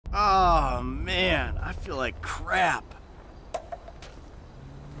Oh, man, I feel like crap.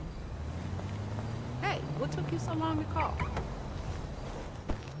 Hey, what took you so long to call?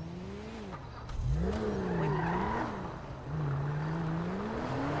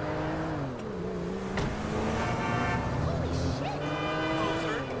 Holy shit!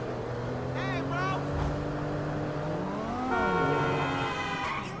 Closer. Hey, bro!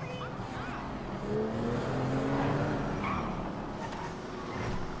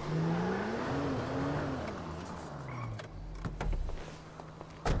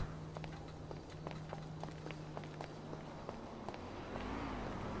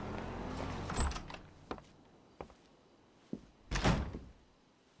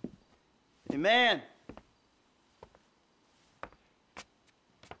 Hey, man.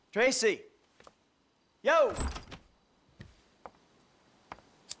 Tracy. Yo.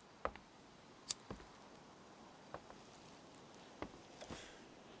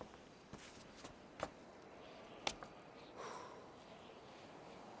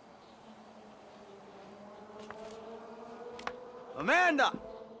 Amanda!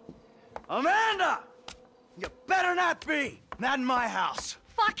 Amanda! You better not be! Not in my house.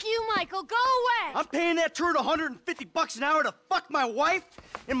 Fuck you, Michael. Go away. I'm paying that turd $150 an hour to fuck my wife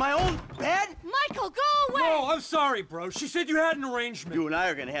in my own bed? Michael, go away. No, I'm sorry, bro. She said you had an arrangement. You and I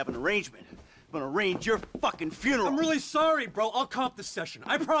are gonna have an arrangement. I'm gonna arrange your fucking funeral. I'm really sorry, bro. I'll comp the session.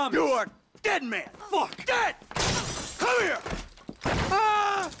 I promise. You are dead, man. Fuck. Dead! Come here!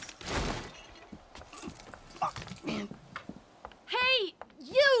 Ah! Fuck, man. Hey,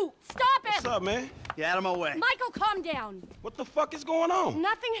 you! Stop it! What's up, man? Get out of my way. Michael, calm down. What the fuck is going on?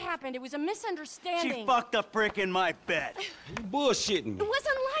 Nothing happened. It was a misunderstanding. She fucked a prick in my bed. You bullshitting me. It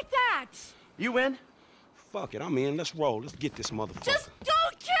wasn't like that. You in? Fuck it, I'm in. Let's roll. Let's get this motherfucker. Just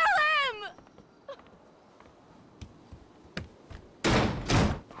don't kill him!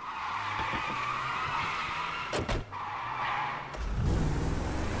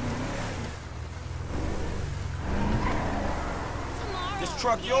 This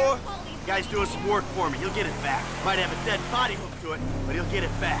truck yours? Guy's doing some work for me. He'll get it back. Might have a dead body hooked to it, but he'll get it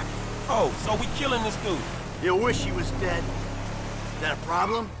back. Oh, so we killing this dude? You wish he was dead. Is that a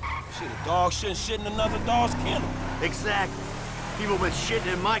problem? Shit, a dog shouldn't shit in another dog's kennel. Exactly. People been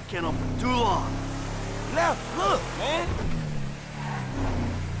shitting in my kennel for too long. Now, look, man.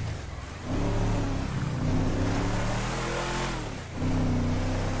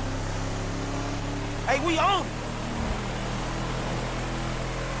 Hey, we on it.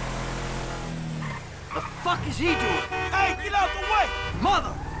 The fuck is he doing? Hey, get out the way!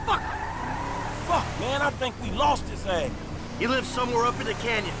 Motherfucker! Fuck, man, I think we lost his ass. He lives somewhere up in the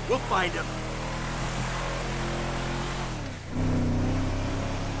canyon. We'll find him.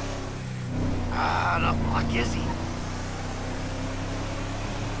 Ah, the fuck is he?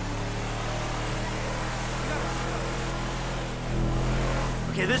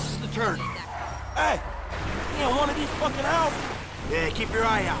 Okay, this is the turn. Hey, he in one of these fucking houses. Yeah, keep your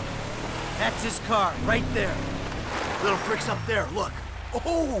eye out. That's his car, right there. Little prick's up there, look.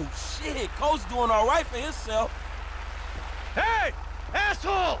 Oh, shit, Coach doing all right for himself. Hey!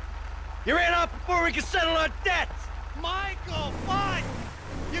 Asshole! You ran off before we could settle our debts! Michael, what?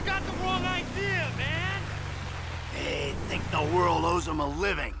 You got the wrong idea, man! They think the world owes them a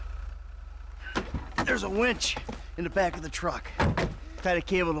living. There's a winch in the back of the truck. Tied a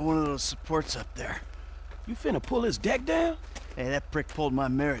cable to one of those supports up there. You finna pull his deck down? Hey, that prick pulled my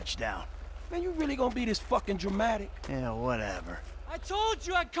marriage down. Man, you really gonna be this fucking dramatic? Yeah, whatever. I told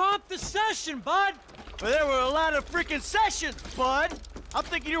you I'd comp the session, bud! Well, there were a lot of freaking sessions, bud! I'm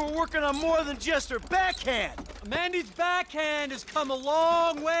thinking you were working on more than just her backhand. Mandy's backhand has come a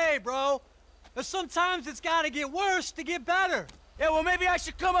long way, bro. But sometimes it's gotta get worse to get better. Yeah, well, maybe I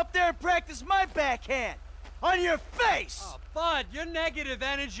should come up there and practice my backhand. On your face! Oh, bud, your negative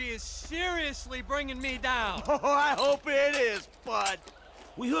energy is seriously bringing me down. Oh, I hope it is, bud.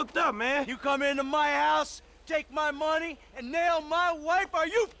 We hooked up, man. You come into my house, take my money, and nail my wife? Are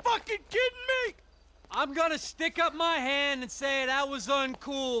you fucking kidding me? I'm gonna stick up my hand and say that was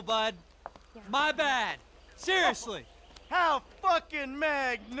uncool, bud. My bad. Seriously. How fucking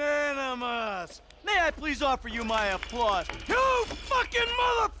magnanimous! May I please offer you my applause? You fucking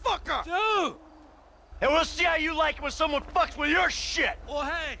motherfucker! Dude! And we'll see how you like it when someone fucks with your shit! Well,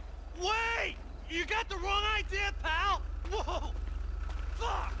 hey, wait! You got the wrong idea, pal! Whoa!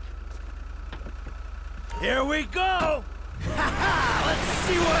 Fuck! Here we go! Ha ha! Let's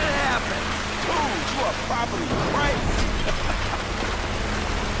see what happens! Dude, you are properly right.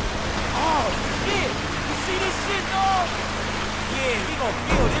 Oh, shit! You see this shit, dog? Yeah, we gonna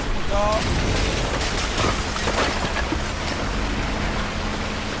feel this one, dog.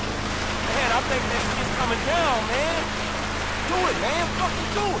 think that shit's coming down, man. Do it, man.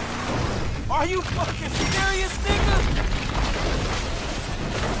 Fucking do it. Are you fucking serious, nigga?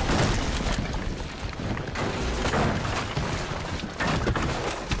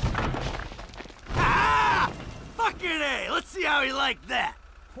 Ah! Fucking A! Let's see how he liked that.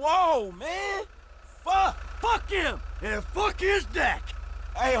 Whoa, man. Fuck him! And fuck his deck!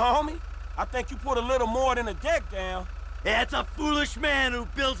 Hey, homie. I think you put a little more than a deck down. That's a foolish man who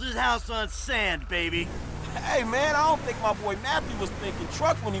builds his house on sand, baby. Hey, man, I don't think my boy Matthew was thinking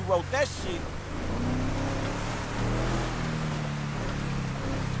truck when he wrote that shit.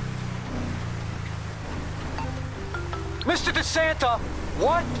 Mr. DeSanta,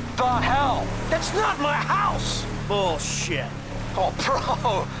 what the hell? That's not my house! Bullshit. Oh,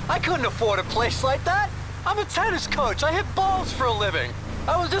 bro, I couldn't afford a place like that. I'm a tennis coach. I hit balls for a living.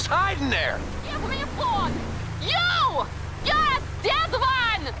 I was just hiding there. Give me a phone! You! Yes, that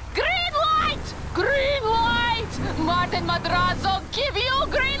one! Green light! Green light! Martin Madrazo, give you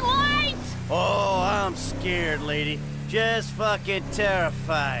green light! Oh, I'm scared, lady. Just fucking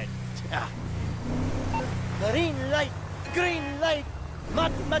terrified. Green light! Green light!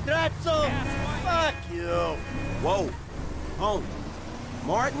 Madrazo! Fuck you! Whoa. Homie.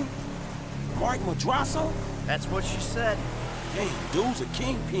 Martin? Martin Madrazo? That's what she said. Hey, dude's a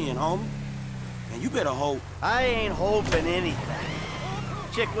kingpin, homie. And you better hope. I ain't hoping anything.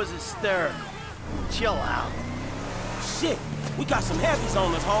 Chick was hysterical. Chill out. Shit, we got some heavies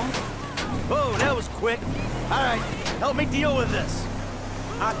on us, homie. Whoa, that was quick. All right, help me deal with this.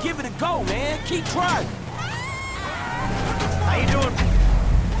 I'll give it a go, man. Keep trying. How you doing?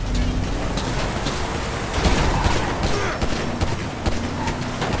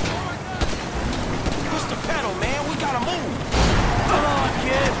 Push the pedal, man. We gotta move. Come on,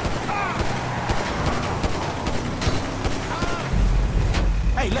 kid.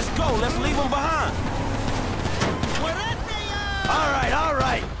 Hey, let's go. Let's leave them behind. All right, all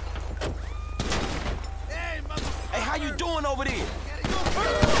right. Hey, how you doing over there?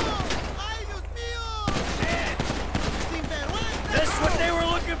 This what they were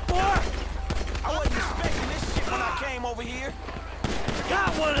looking for? I wasn't expecting this shit when I came over here.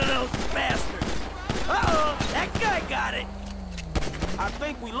 Got one of those bastards. Uh-oh, that guy got it. I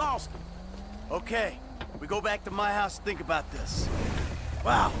think we lost him. Okay, we go back to my house and think about this.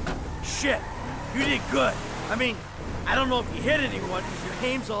 Wow, shit, you did good. I mean, I don't know if you hit anyone because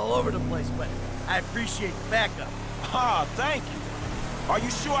your aim's all over the place, but I appreciate the backup. Ah, thank you. Are you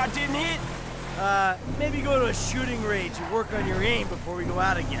sure I didn't hit? Maybe go to a shooting range and work on your aim before we go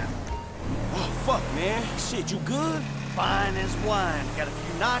out again. Oh, fuck, man. Shit, you good? Fine as wine. Got a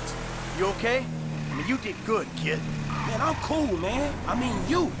few knocks. You okay? I mean, you did good, kid. Man, I'm cool, man. I mean,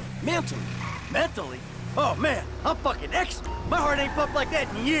 you. Mentally. Mentally? Oh, man, I'm fucking excellent. My heart ain't pumped like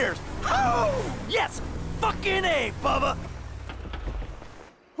that in years. Oh, yes! Fucking A, Bubba!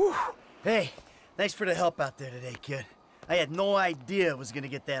 Whew. Hey, thanks for the help out there today, kid. I had no idea it was gonna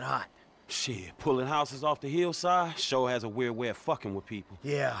get that hot. Shit, pulling houses off the hillside sure has a weird way of fucking with people.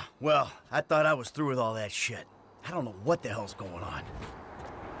 Yeah, well, I thought I was through with all that shit. I don't know what the hell's going on.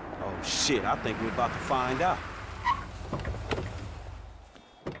 Oh, shit, I think we're about to find out.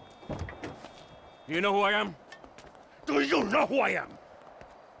 You know who I am? Do you know who I am?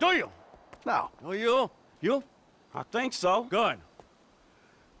 Do you? No. Oh, you? You? I think so. Good.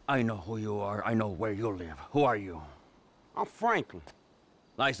 I know who you are. I know where you live. Who are you? I'm Franklin.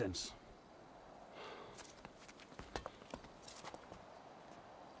 License.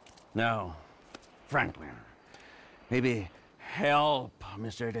 Now, Franklin, maybe help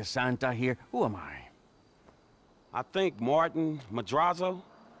Mr. DeSanta here. Who am I? I think Martin Madrazo.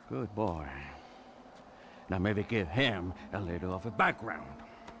 Good boy. Now maybe give him a little of a background.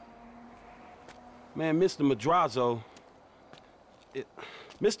 Man, Mr. Madrazo...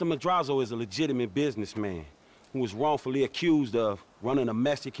 Mr. Madrazo is a legitimate businessman who was wrongfully accused of running a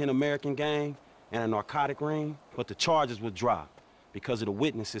Mexican-American gang and a narcotic ring, but the charges were dropped because of the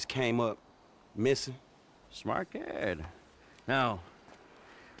witnesses came up missing. Smart kid. Now,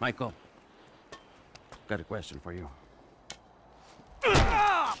 Michael, got a question for you.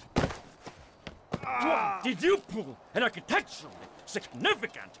 Did you pull an architecturally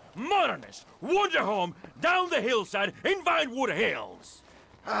significant, modernist wonder home down the hillside in Vinewood Hills?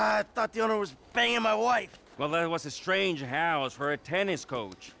 I thought the owner was banging my wife. Well, that was a strange house for a tennis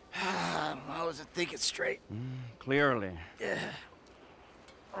coach. I wasn't thinking straight. Clearly. Yeah.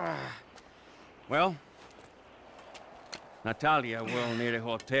 Well, Natalia will need a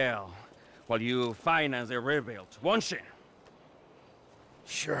hotel while you finance the rebuild, won't she?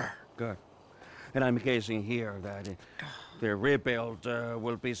 Sure. Good. And I'm guessing here that the rebuild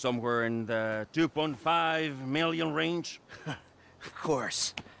will be somewhere in the 2.5 million range. Of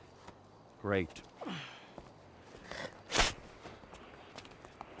course. Great.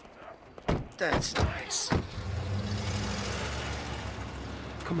 That's nice.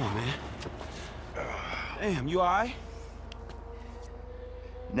 Come on, man. Damn, you all right?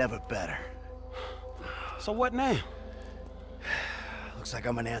 Never better. So what now? Looks like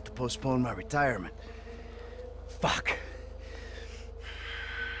I'm gonna have to postpone my retirement. Fuck.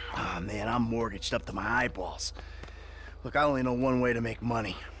 Ah, man, I'm mortgaged up to my eyeballs. Look, I only know one way to make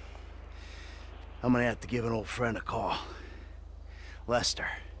money. I'm gonna have to give an old friend a call. Lester.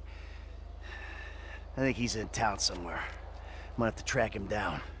 I think he's in town somewhere. I'm gonna have to track him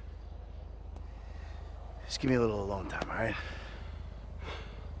down. Just give me a little alone time, all right?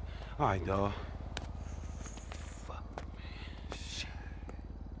 All right, dawg.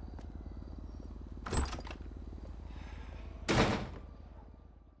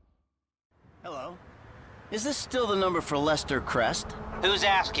 Hello. Is this still the number for Lester Crest? Who's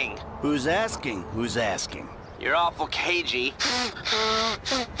asking? Who's asking? Who's asking? You're awful cagey.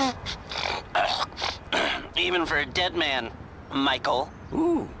 Even for a dead man, Michael.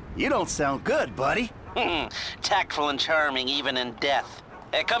 Ooh, you don't sound good, buddy. Tactful and charming even in death.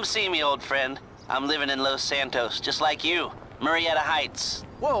 Come see me, old friend. I'm living in Los Santos, just like you. Murrieta Heights.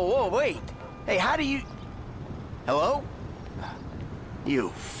 Whoa, wait. Hey, how do you... Hello? You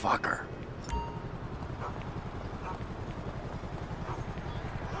fucker.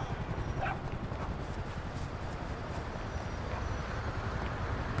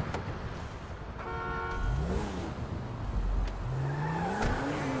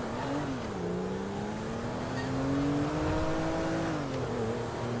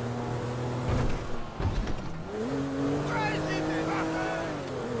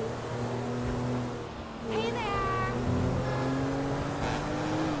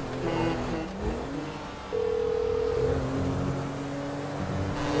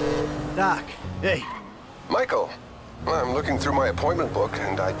 Doc, hey. Michael, I'm looking through my appointment book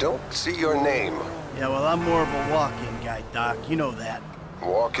and I don't see your name. Yeah, well, I'm more of a walk-in guy, Doc. You know that.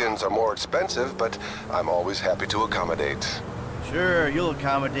 Walk-ins are more expensive, but I'm always happy to accommodate. Sure, you'll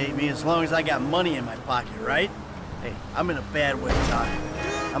accommodate me as long as I got money in my pocket, right? Hey, I'm in a bad way, Doc.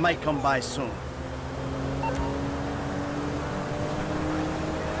 I might come by soon.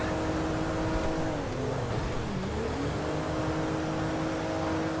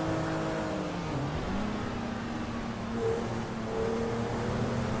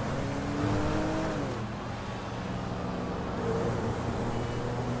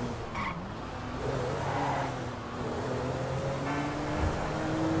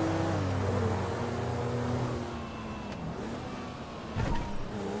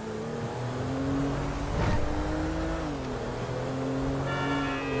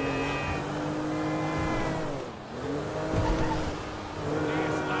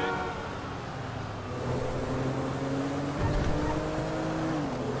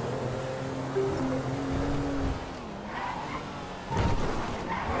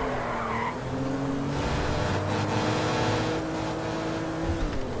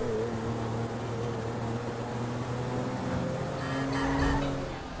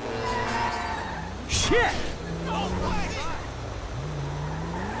 Shit!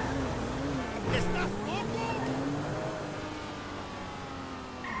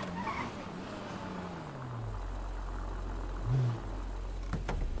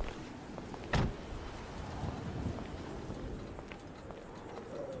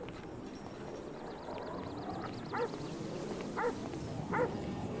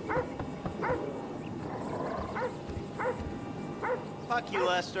 Fuck you,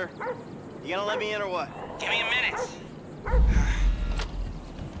 Lester. You gonna let me in or what? Give me a minute.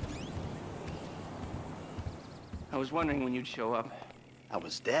 I was wondering when you'd show up. I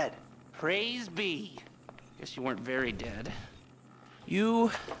was dead. Praise be. Guess you weren't very dead. You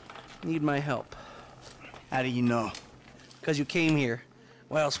need my help. How do you know? Because you came here.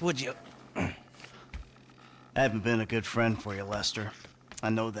 Why else would you? I haven't been a good friend for you, Lester.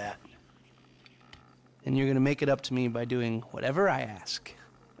 I know that. And you're gonna make it up to me by doing whatever I ask.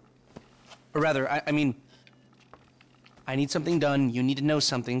 Or rather, I mean, I need something done, you need to know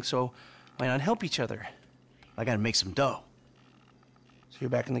something, so why not help each other? I gotta make some dough. So you're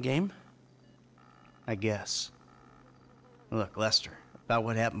back in the game? I guess. Look, Lester, about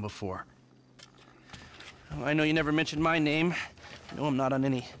what happened before. Oh, I know you never mentioned my name. I know I'm not on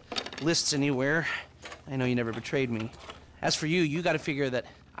any lists anywhere. I know you never betrayed me. As for you, you gotta figure that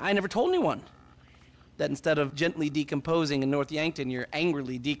I never told anyone. That instead of gently decomposing in North Yankton, you're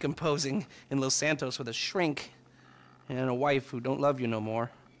angrily decomposing in Los Santos with a shrink and a wife who don't love you no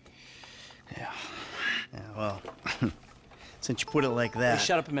more. Yeah, well, since you put it like that... Hey,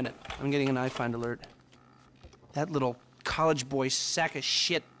 shut up a minute. I'm getting an iFind alert. That little college boy sack of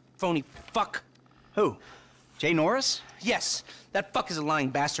shit, phony fuck. Who? Jay Norris? Yes, that fuck is a lying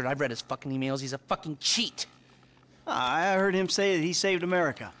bastard. I've read his fucking emails. He's a fucking cheat. I heard him say that he saved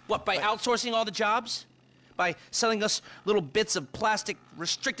America. What, by outsourcing all the jobs? By selling us little bits of plastic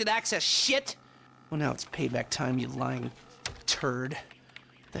restricted access shit? Well, now it's payback time, you lying turd.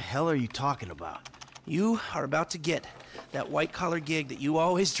 The hell are you talking about? You are about to get that white-collar gig that you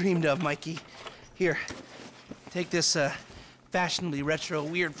always dreamed of, Mikey. Here, take this, fashionably retro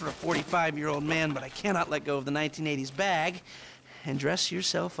weird for a 45-year-old man, but I cannot let go of the 1980s bag, and dress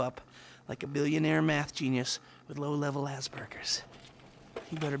yourself up like a billionaire math genius with low-level Asperger's.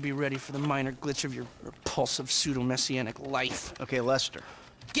 You better be ready for the minor glitch of your repulsive pseudo-messianic life. Okay, Lester.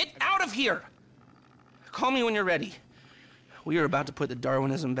 Get out of here! Call me when you're ready. We are about to put the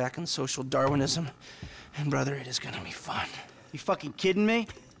Darwinism back in social Darwinism, and brother, it is gonna be fun. You fucking kidding me?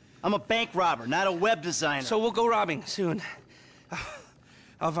 I'm a bank robber, not a web designer. So we'll go robbing soon.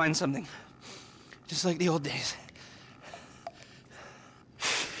 I'll find something. Just like the old days.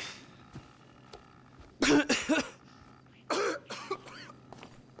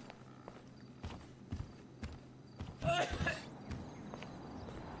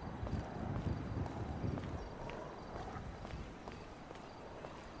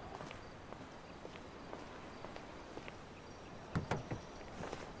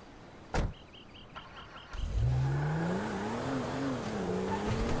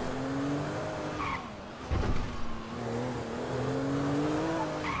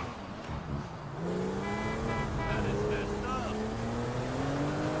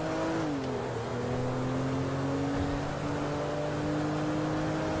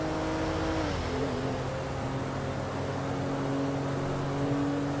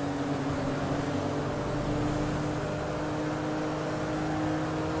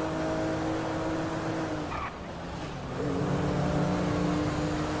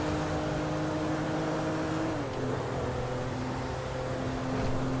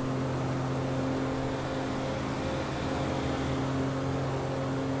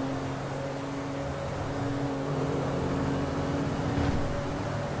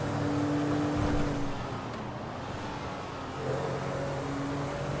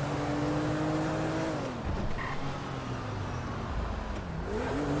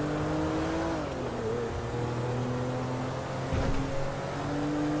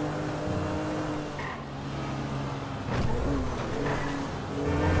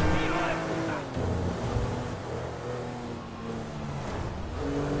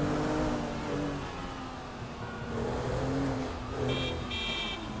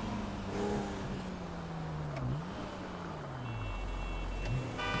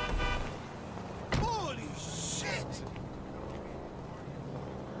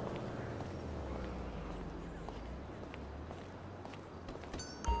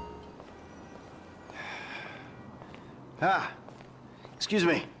 Excuse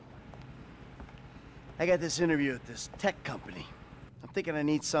me. I got this interview at this tech company. I'm thinking I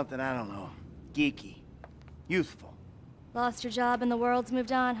need something, I don't know, geeky, youthful. Lost your job and the world's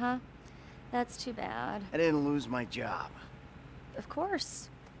moved on, huh? That's too bad. I didn't lose my job. Of course.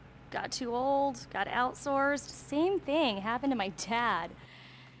 Got too old, got outsourced. Same thing happened to my dad.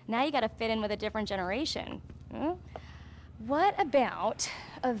 Now you gotta fit in with a different generation. Hmm? What about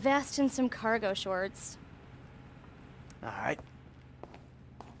a vest and some cargo shorts? All right.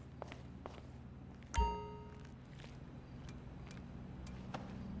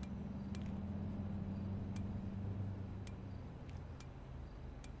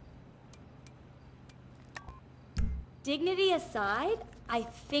 Dignity aside, I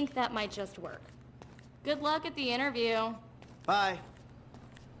think that might just work. Good luck at the interview. Bye.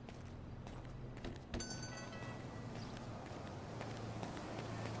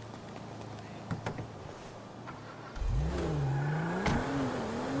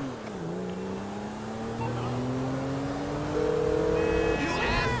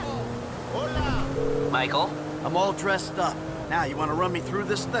 Michael? I'm all dressed up. Now, you want to run me through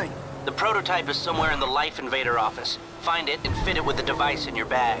this thing? The prototype is somewhere in the Life Invader office. Find it and fit it with the device in your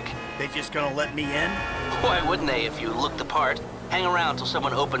bag. They just gonna let me in? Why wouldn't they if you look the part? Hang around till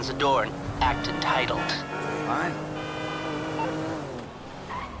someone opens the door and act entitled. Fine.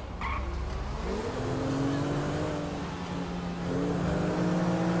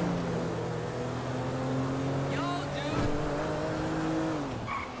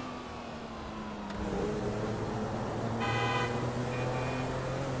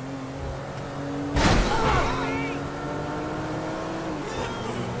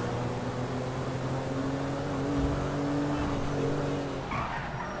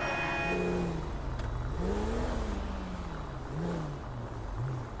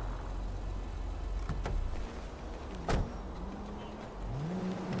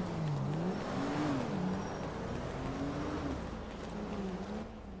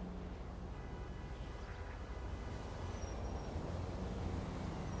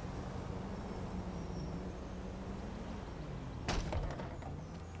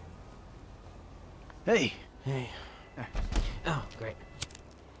 Hey. Hey. Oh, great.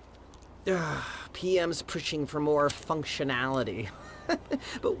 PM's pushing for more functionality.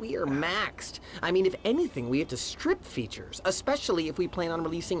 But we are maxed. I mean, if anything, we have to strip features, especially if we plan on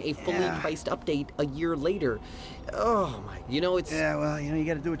releasing a fully priced update a year later. Oh my, you know, it's... Yeah, well, you know, you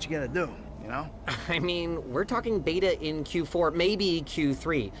gotta do what you gotta do, you know? I mean, we're talking beta in Q4, maybe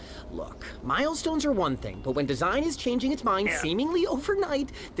Q3. Look, milestones are one thing, but when design is changing its mind seemingly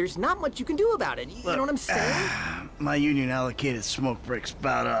overnight, there's not much you can do about it. You know what I'm saying? My union allocated smoke breaks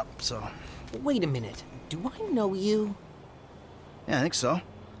about up, so... Wait a minute. Do I know you? Yeah, I think so.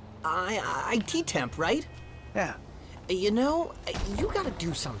 IT temp, right? Yeah. You know, you gotta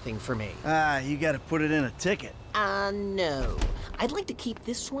do something for me. You gotta put it in a ticket. No. I'd like to keep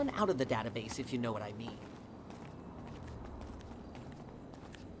this one out of the database, if you know what I mean.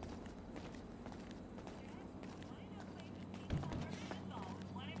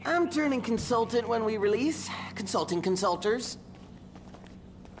 I'm turning consultant when we release. Consulting consulters.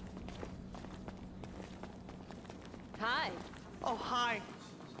 Hi. Oh, hi.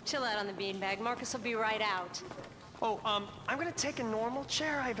 Chill out on the beanbag. Marcus will be right out. Oh, I'm gonna take a normal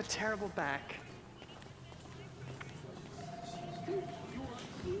chair. I have a terrible back.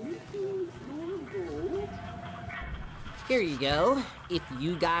 Here you go. If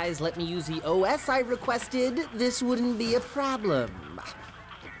you guys let me use the OS I requested, this wouldn't be a problem.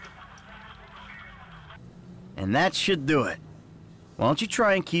 And that should do it. Why don't you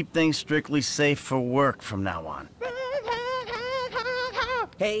try and keep things strictly safe for work from now on?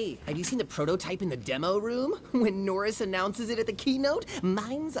 Hey, have you seen the prototype in the demo room? When Norris announces it at the keynote,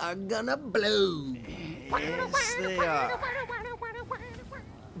 minds are gonna blow. Yes, they are.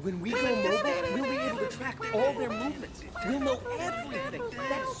 When we go mobile, we'll be able to track all their movements. We'll know everything.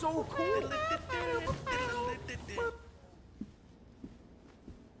 That's so cool.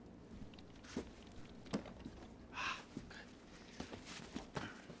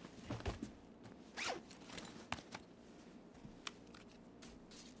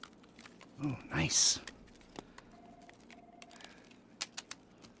 Oh, nice.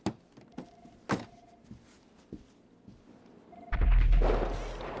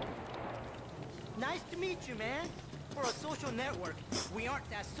 Nice to meet you, man. For a social network, we aren't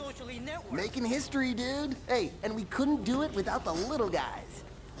that socially networked. Making history, dude. Hey, and we couldn't do it without the little guys.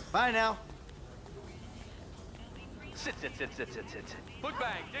 Bye now. Sit. Foot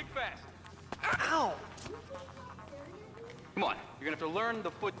bang, dig fast. Ow! Come on, you're gonna have to learn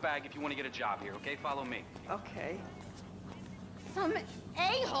the foot bag if you want to get a job here, okay? Follow me. Okay. Some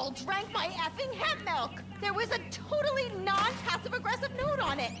a-hole drank my effing hemp milk. There was a totally non-passive-aggressive note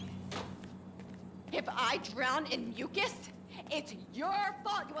on it. If I drown in mucus, it's your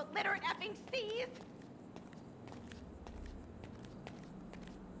fault, you illiterate effing C's.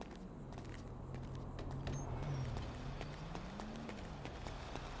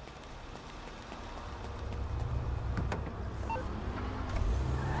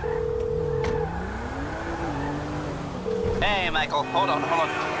 Hey, Michael, hold on.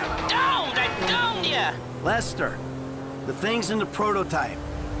 I domed ya! Lester, the thing's in the prototype.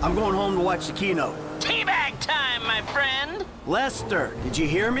 I'm going home to watch the keynote. Teabag time, my friend! Lester, did you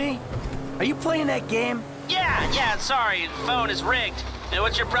hear me? Are you playing that game? Yeah, sorry, phone is rigged. Hey,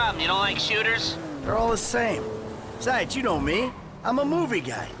 what's your problem? You don't like shooters? They're all the same. Besides, you know me. I'm a movie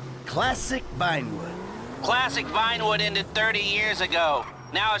guy. Classic Vinewood. Classic Vinewood ended 30 years ago.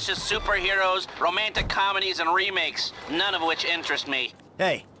 Now it's just superheroes, romantic comedies, and remakes, none of which interest me.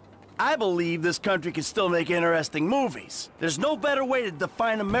 Hey, I believe this country can still make interesting movies. There's no better way to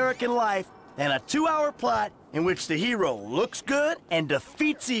define American life than a 2-hour plot in which the hero looks good and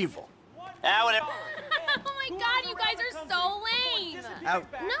defeats evil. Oh my god, you guys are so lame! Out.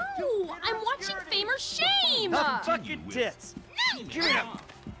 No, I'm watching Fame or Shame! Fucking tits! Give it up!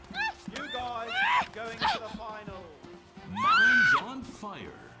 You guys are going to the final. Minds on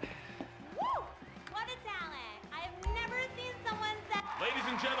fire. Woo! What a talent! I've never seen someone that... Ladies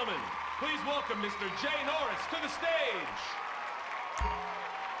and gentlemen, please welcome Mr. Jay Norris to the stage.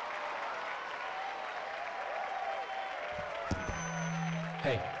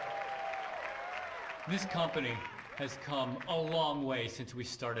 Hey, this company has come a long way since we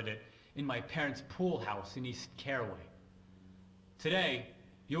started it in my parents' pool house in East Caraway. Today,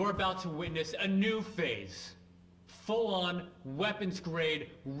 you're about to witness a new phase. Full-on,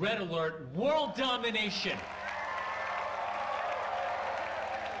 weapons-grade, red alert, world domination!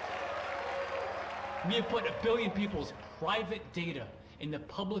 We have put 1 billion people's private data in the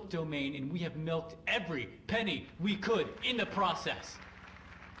public domain, and we have milked every penny we could in the process.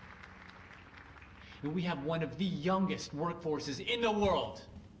 And we have one of the youngest workforces in the world.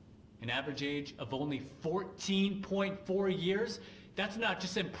 An average age of only 14.4 years? That's not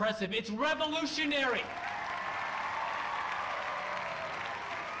just impressive, it's revolutionary!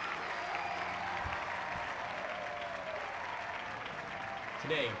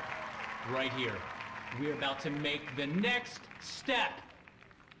 Today, right here, we're about to make the next step.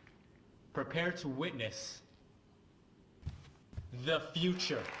 Prepare to witness the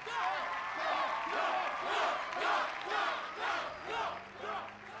future.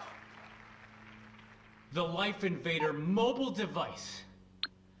 The Life Invader mobile device.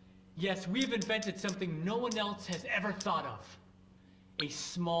 Yes, we've invented something no one else has ever thought of. A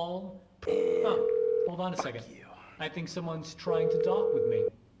small... Oh, hold on a second. I think someone's trying to talk with me.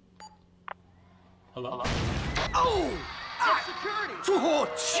 Hello? Oh! Security! Oh,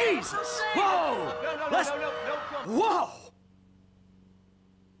 Jesus! Whoa! No. Whoa!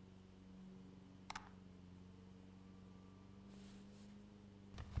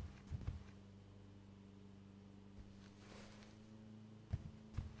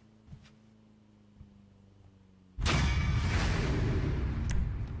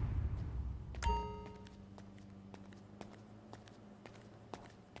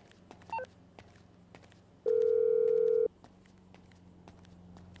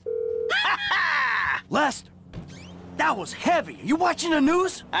 Lester, that was heavy. Are you watching the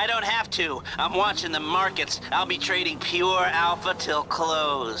news? I don't have to. I'm watching the markets. I'll be trading pure alpha till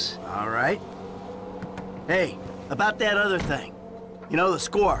close. All right. Hey, about that other thing. You know, the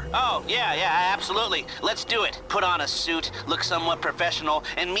score. Oh, yeah, absolutely. Let's do it. Put on a suit, look somewhat professional,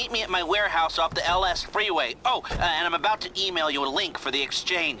 and meet me at my warehouse off the LS freeway. Oh, and I'm about to email you a link for the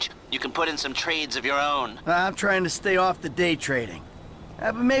exchange. You can put in some trades of your own. I'm trying to stay off the day trading.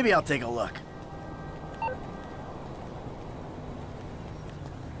 But maybe I'll take a look.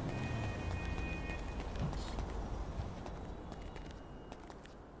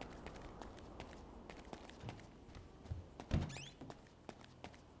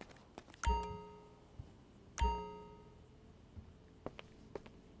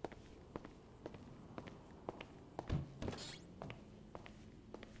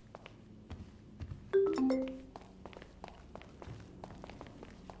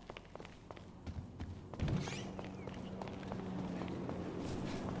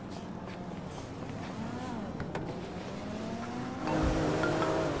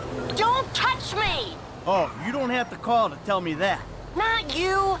 Don't touch me! Oh, you don't have to call to tell me that. Not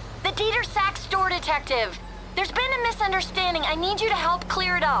you! The Dieter Sack store detective! There's been a misunderstanding. I need you to help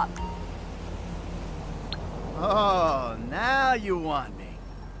clear it up. Oh, now you want me.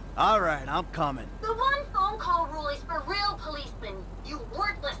 All right, I'm coming. The one phone call rule is for real policemen, you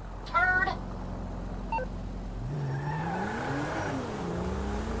worthless turd!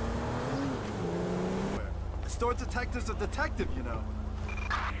 A store detective's a detective, you know.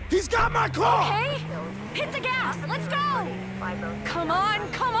 He's got my car! Okay, hit the gas, let's go! Come on,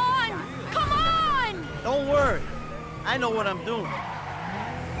 come on, come on! Don't worry. I know what I'm doing.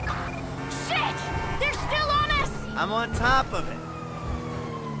 Shit! They're still on us! I'm on top of it.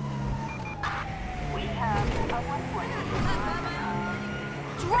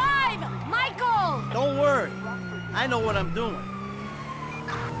 Drive, Michael! Don't worry. I know what I'm doing.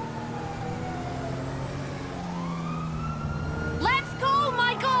 Let's go,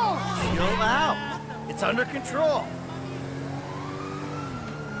 Michael! Chill out. It's under control.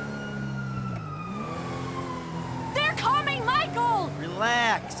 They're coming, Michael!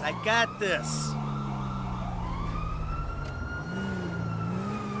 Relax. I got this.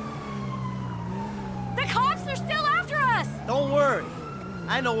 The cops are still after us! Don't worry.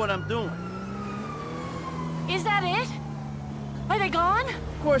 I know what I'm doing. Is that it? Are they gone?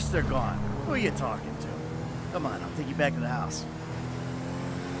 Of course they're gone. Who are you talking to? Come on, I'll take you back to the house.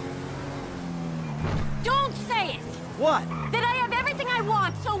 Don't say it! What? That I have everything I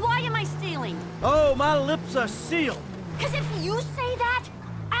want, so why am I stealing? Oh, my lips are sealed. Because if you say that,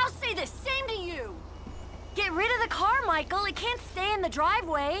 I'll say the same to you. Get rid of the car, Michael. It can't stay in the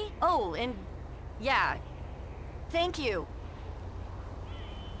driveway. Oh, and yeah. Thank you.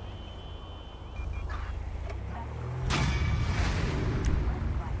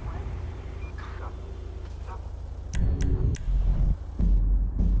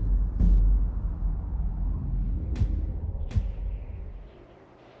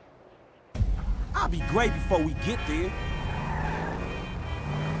 I'll be great before we get there.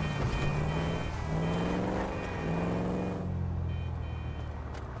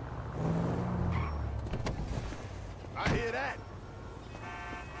 I hear that.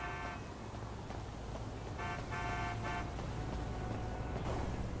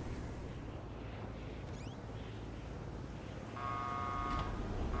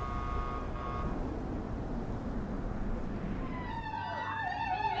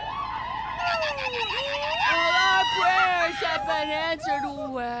 one answered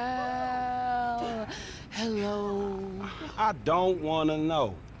well. Hello. I don't want to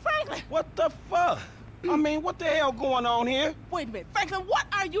know. Franklin! What the fuck? I mean, what the hell going on here? Wait a minute. Franklin, what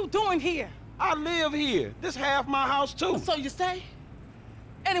are you doing here? I live here. This half my house, too. So you say?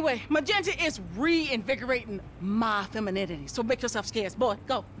 Anyway, Magenta is reinvigorating my femininity. So make yourself scarce. Boy,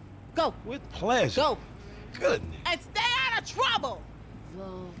 go. Go. With pleasure. Go. Goodness. And stay out of trouble.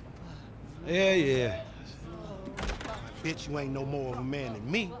 Yeah. Bitch, you ain't no more of a man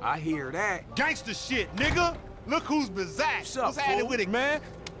than me. I hear that. Gangster shit, nigga. Look who's bizarre. What's at it with it, man?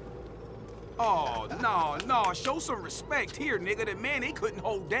 Oh, no. Show some respect here, nigga. The man, they couldn't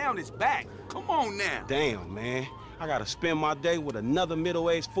hold down his back. Come on now. Damn, man. I gotta spend my day with another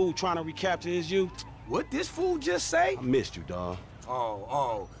middle-aged fool trying to recapture his youth. What this fool just say? I missed you, dawg.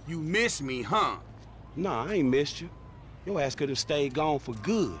 Oh, you miss me, huh? Nah, I ain't missed you. Your ass could have stayed gone for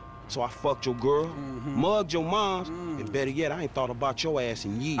good. So I fucked your girl, mugged your moms, and better yet, I ain't thought about your ass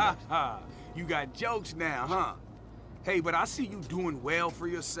in years. You got jokes now, huh? Hey, but I see you doing well for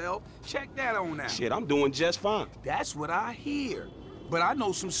yourself. Check that on out. Shit, I'm doing just fine. That's what I hear. But I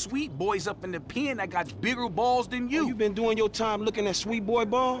know some sweet boys up in the pen that got bigger balls than you. Oh, you been doing your time looking at sweet boy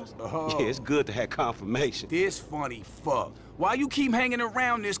balls? Oh. Yeah, it's good to have confirmation. This funny fuck. Why you keep hanging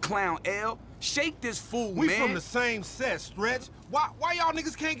around this clown, L? Shake this fool, We man. from the same set, Stretch. Why y'all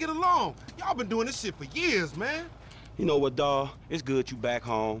niggas can't get along? Y'all been doing this shit for years, man. You know what, dawg? It's good you back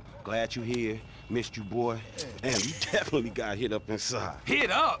home. Glad you here. Missed you, boy. Damn, you definitely got hit up inside. Hit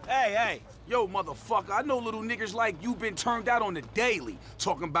up? Hey. Yo, motherfucker, I know little niggas like you been turned out on the daily.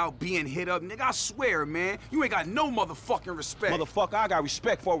 Talking about being hit up, nigga, I swear, man. You ain't got no motherfucking respect. Motherfucker, I got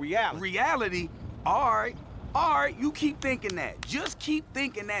respect for reality. Reality? All right, you keep thinking that. Just keep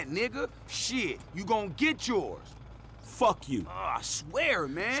thinking that, nigga. Shit, you gonna get yours. Fuck you. I swear,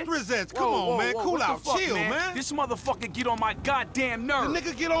 man. Strizzettes, come on, man. Cool what out, the fuck, chill, man. This motherfucker get on my goddamn nerves. The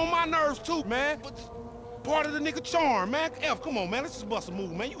nigga get on my nerves, too, man. Part of the nigga charm, man. F, come on, man. Let's just bust a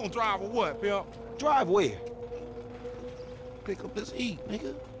move, man. You gonna drive or what, pimp? Drive where? Pick up this heat,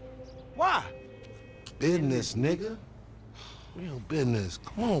 nigga. Why? Business, nigga. Real business.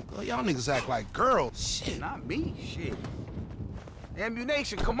 Come on, y'all niggas act like girls. Shit. Not me, shit.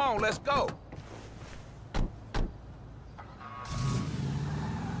 Ammunition, come on, let's go.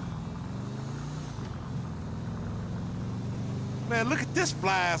 Man, look at this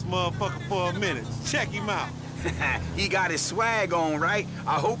fly-ass motherfucker for a minute. Check him out. He got his swag on, right?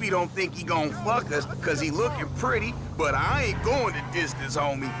 I hope he don't think he gon' fuck us, cause he looking pretty, but I ain't going the distance,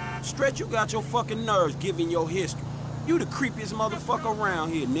 homie. Stretch, you got your fucking nerves giving your history. You the creepiest motherfucker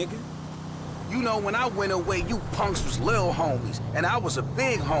around here, nigga. You know, when I went away, you punks was little homies, and I was a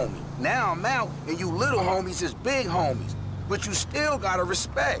big homie. Now I'm out, and you little homies is big homies. But you still gotta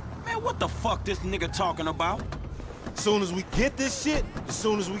respect. Man, what the fuck this nigga talking about? Soon as we get this shit, as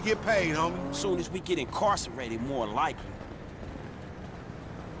soon as we get paid, homie. As soon as we get incarcerated, more likely.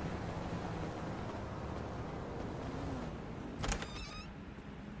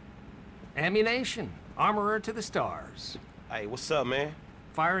 Ammunition. Armorer to the stars. Hey, what's up, man?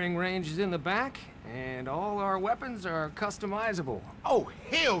 Firing range is in the back, and all our weapons are customizable. Oh,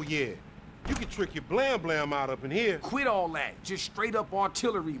 hell yeah. You can trick your blam-blam out up in here. Quit all that. Just straight up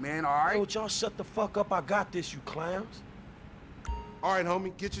artillery, man, all right? Yo, y'all shut the fuck up. I got this, you clowns. All right,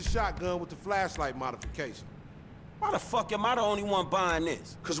 homie, get your shotgun with the flashlight modification. Why the fuck am I the only one buying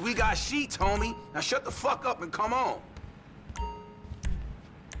this? Cause we got sheets, homie. Now shut the fuck up and come on.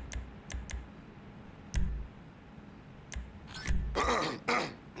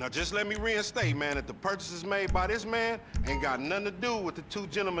 Now just let me reinstate, man, that the purchases made by this man ain't got nothing to do with the two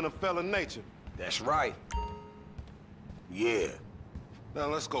gentlemen of felon nature. That's right. Yeah. Now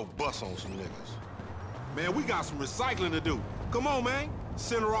let's go bust on some niggas. Man, we got some recycling to do. Come on, man.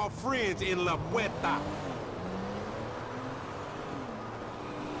 Send her off friends in La Puerta.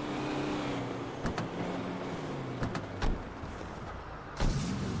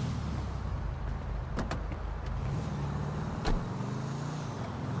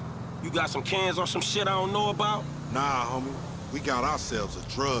 You got some cans or some shit I don't know about? Nah, homie. We got ourselves a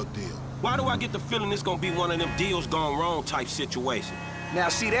drug deal. Why do I get the feeling this gonna be one of them deals gone wrong type situation? Now,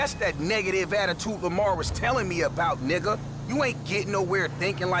 see, that's that negative attitude Lamar was telling me about, nigga. You ain't getting nowhere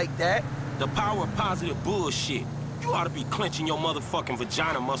thinking like that. The power of positive bullshit. You ought to be clenching your motherfucking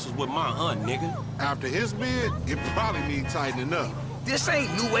vagina muscles with my aunt, nigga. After his bid, it probably needs tightening up. This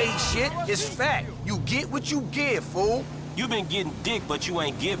ain't new age shit. It's fact. You get what you give, fool. You been getting dick, but you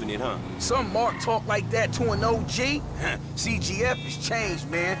ain't giving it, huh? Some Mark talk like that to an OG? CGF has changed,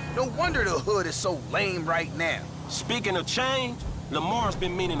 man. No wonder the hood is so lame right now. Speaking of change, Lamar's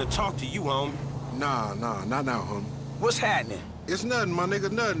been meaning to talk to you, homie. Nah, not now, homie. What's happening? It's nothing, my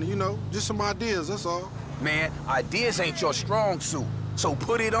nigga, nothing, you know. Just some ideas, that's all. Man, ideas ain't your strong suit, so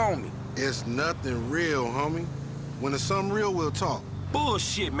put it on me. It's nothing real, homie. When it's something real, we'll talk.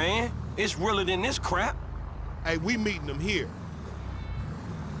 Bullshit, man. It's realer than this crap. Hey, we meeting them here.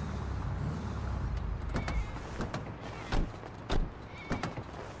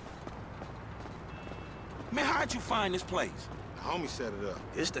 Man, how'd you find this place? The homie set it up.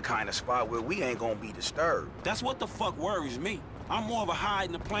 It's the kind of spot where we ain't gonna be disturbed. That's what the fuck worries me. I'm more of a hide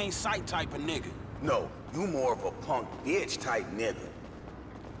in the plain sight type of nigga. No, you more of a punk bitch type nigga.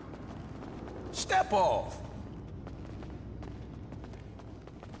 Step off.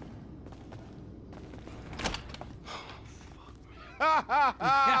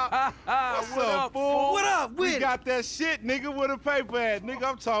 What's up, fool? What up, We with got that shit, nigga, with a paper at. Nigga,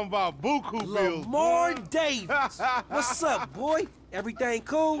 I'm talking about buku bills. Lamar Davis. What's up, boy? Everything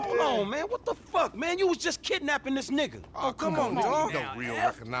cool? Hold on, man. What the fuck, man? You was just kidnapping this nigga. Oh, come on, dog. Don't real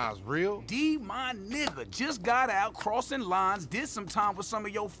recognize real. D, my nigga, just got out crossing lines, did some time with some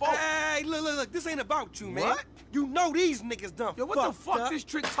of your folks. Hey, look, this ain't about you, man. What? You know these niggas done Yo, what the fuck this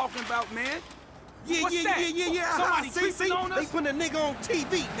trick talking about, man? What's that? Yeah. Somebody See, creeping on us? they putting a nigga on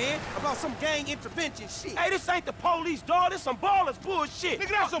TV, man, about some gang intervention shit. Hey, this ain't the police, dog. This some ballers bullshit. Nigga,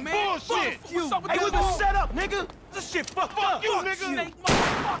 that's some bullshit. What's up with Hey, this we been bull? set up, nigga. This shit fucked up. You, nigga. Snake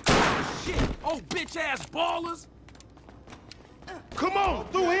motherfucker. Shit. Oh, bitch-ass ballers. Come on,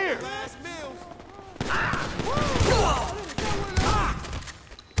 through here. That's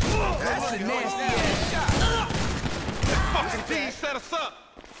a nasty ass shot. Fucking D set us up.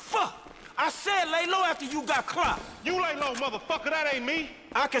 Fuck. I said lay low after you got clocked. You lay low, motherfucker. That ain't me.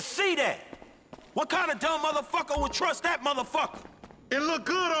 I can see that. What kind of dumb motherfucker would trust that motherfucker? It look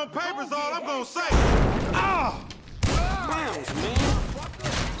good on paper is all I'm gonna say. Ah! Rounds, man.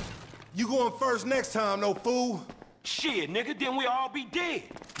 You going first next time, no fool. Shit, nigga, then we all be dead.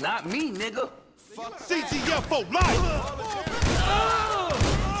 Not me, nigga. CTF for life.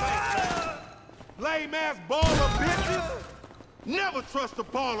 Lame ass baller bitches. Never trust a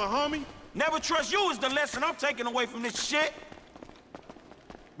baller, homie. Never trust you is the lesson I'm taking away from this shit.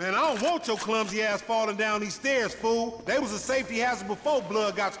 Man, I don't want your clumsy ass falling down these stairs, fool. They was a safety hazard before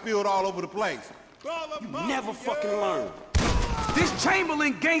blood got spilled all over the place. You never fucking learn. This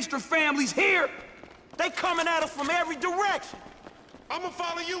Chamberlain gangster family's here. They coming at us from every direction. I'ma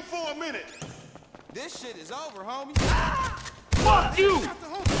follow you for a minute. This shit is over, homie. Fuck you!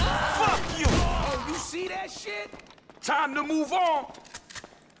 Fuck you! Oh, you see that shit? Time to move on.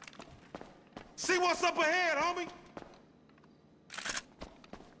 See what's up ahead, homie.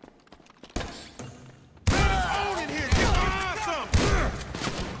 Man, it's on in here. Get behind something.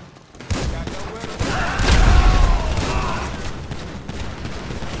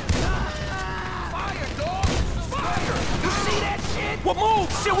 Fire, dog! Fire! You see that shit? Well, move!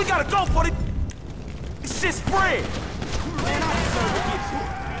 Shit, we gotta go for it. This shit spread. Man, I deserve to get you.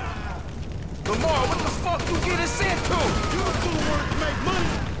 Lamar, what the fuck you get us into? You the fool work to make money.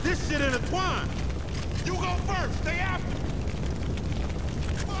 This shit intertwined. You go first. Stay after.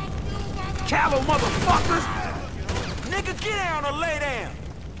 Callow motherfuckers! Nigga, get down or lay down.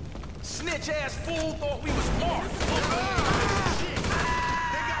 Snitch-ass fool thought we was smart.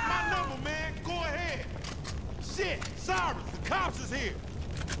 They got my number, man. Go ahead. Shit, Cyrus, the cops is here.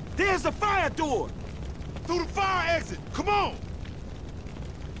 There's the fire door. Through the fire exit. Come on.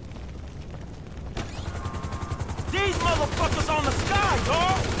 These motherfuckers on the sky,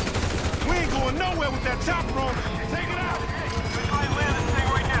 dog. We ain't going nowhere with that chopper on us. Take it out. I land this thing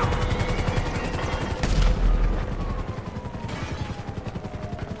right now.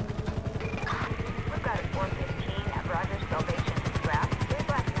 We've got a 415 at Rogers Salvation Draft. 3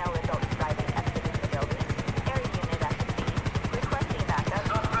 black male adults driving exiting the building. Area unit at the scene. Requesting backup.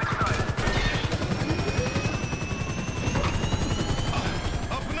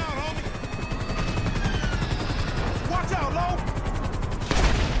 Up and out, homie. Watch out, Lo.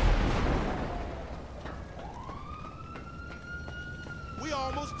 We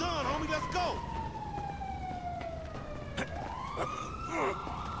almost done, homie. Let's go.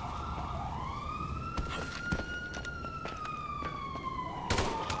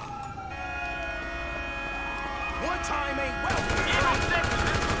 One time ain't welcome.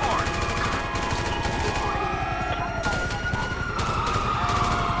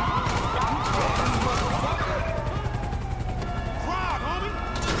 Drive, homie.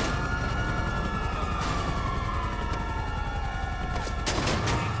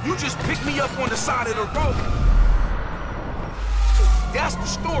 You just picked me up on the side of the road. That's the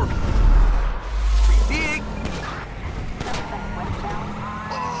story. Dig?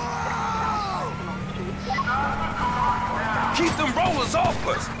 Keep them rollers off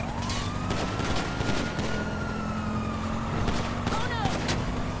us!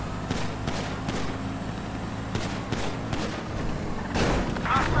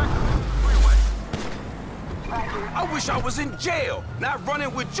 I wish I was in jail, not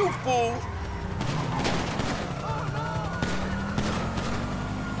running with you fools.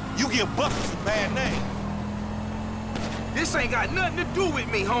 You give Buckets a bad name. This ain't got nothing to do with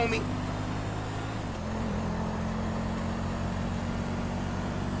me, homie.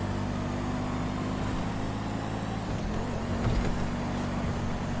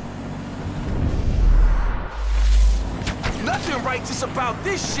 Nothing righteous about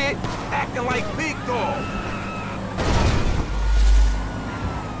this shit, acting like big dog.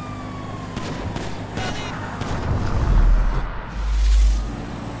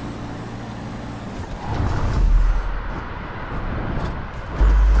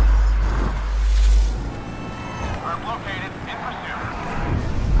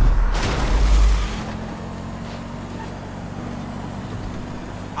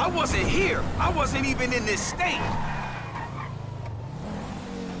 I wasn't here. I wasn't even in this state.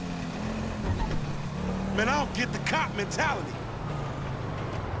 Man, I don't get the cop mentality.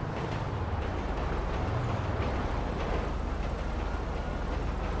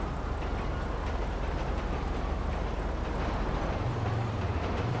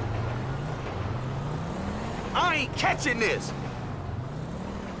 I ain't catching this.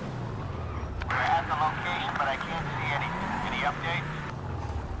 We're at the location, but I can't see any updates?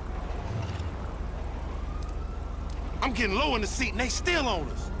 I'm getting low in the seat and they still on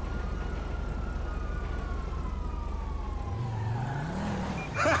us.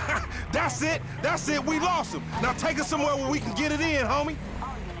 That's it, we lost him. Now take us somewhere where we can get it in, homie.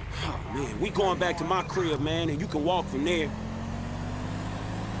 Oh, man, we going back to my crib, man, and you can walk from there.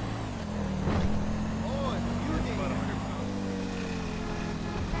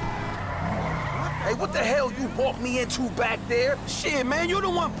 Hey, what the hell you walked me into back there? Shit, man, you the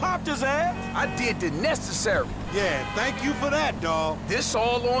one popped his ass. I did the necessary. Yeah, thank you for that, dawg. This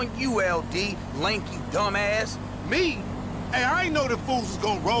all on you, LD, lanky dumbass. Me? Hey, I ain't know the fools was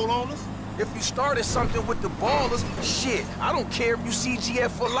gonna roll on us. If you started something with the ballers, shit, I don't care if you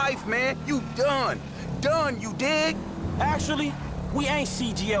CGF for life, man. You done. Done, you dig? Actually, we ain't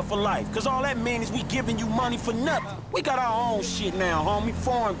CGF for life, because all that means is we giving you money for nothing. We got our own shit now, homie.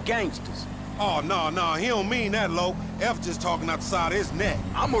 Foreign gangsters. Oh, no, he don't mean that, Lo. F just talking out the side of his neck.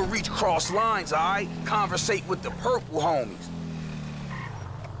 I'ma reach cross lines, all right? Conversate with the purple homies.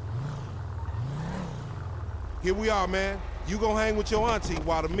 Here we are, man. You gonna hang with your auntie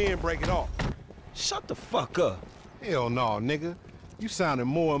while the men break it off. Shut the fuck up. Hell no, nigga. You sounding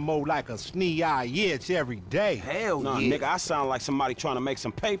more and more like a snee-eye itch every day. Hell nah, yeah. Nigga, I sound like somebody trying to make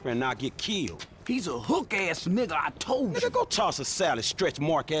some paper and not get killed. He's a hook-ass nigga, I told you. Nigga, go toss a salad, stretch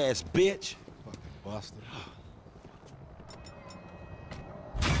mark-ass bitch. Buster.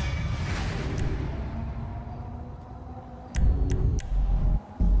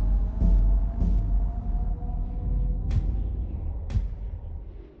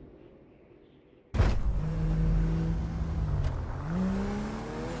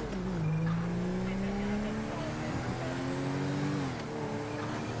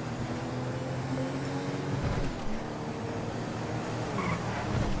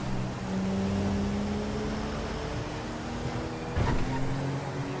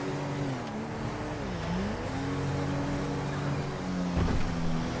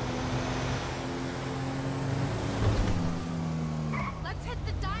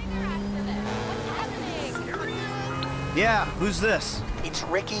 Yeah, who's this? It's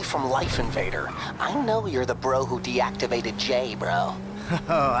Ricky from Life Invader. I know you're the bro who deactivated Jay, bro.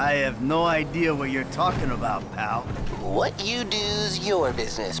 Oh, I have no idea what you're talking about, pal. What you do's your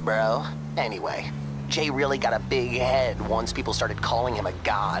business, bro. Anyway, Jay really got a big head once people started calling him a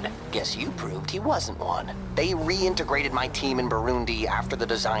god. Guess you proved he wasn't one. They reintegrated my team in Burundi after the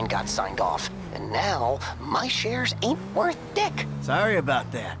design got signed off. And now, my shares ain't worth dick. Sorry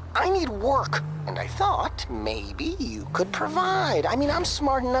about that. I need work, and I thought maybe you could provide. I mean, I'm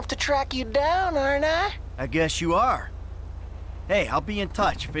smart enough to track you down, aren't I? I guess you are. Hey, I'll be in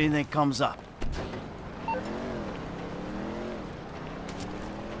touch if anything comes up.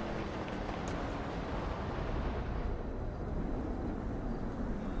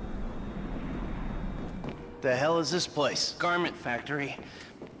 The hell is this place? Garment factory.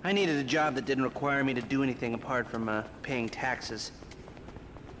 I needed a job that didn't require me to do anything apart from paying taxes.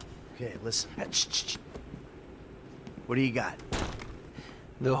 Okay, listen. What do you got?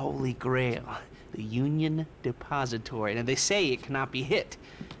 The Holy Grail. The Union Depository. And they say it cannot be hit.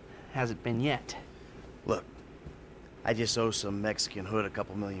 Hasn't been yet. Look, I just owe some Mexican hood a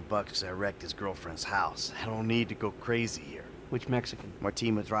couple $1 million because I wrecked his girlfriend's house. I don't need to go crazy here. Which Mexican?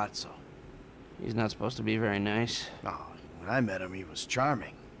 Martín Madrazo. He's not supposed to be very nice. Oh, when I met him, he was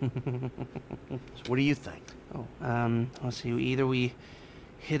charming. So what do you think? Oh, let's see. Either we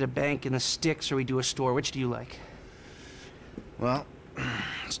hit a bank in the sticks or we do a store. Which do you like? Well,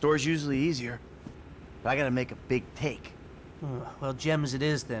 store's usually easier. But I gotta make a big take. Well, gems it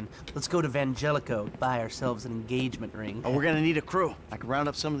is then. Let's go to Vangelico, buy ourselves an engagement ring. Oh, we're gonna need a crew. I can round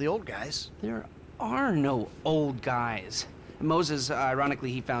up some of the old guys. There are no old guys. Moses,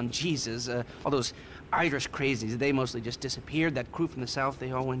 ironically, he found Jesus. All those Irish crazies, they mostly just disappeared. That crew from the south,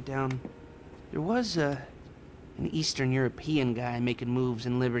 they all went down. There was an Eastern European guy making moves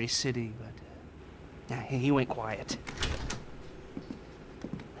in Liberty City, but he went quiet.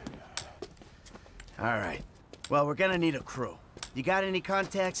 All right. Well, we're gonna need a crew. You got any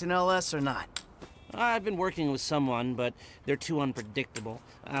contacts in LS or not? I've been working with someone, but they're too unpredictable.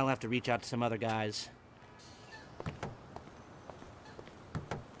 I'll have to reach out to some other guys.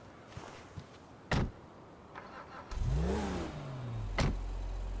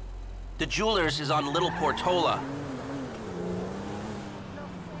 The jeweler's is on Little Portola.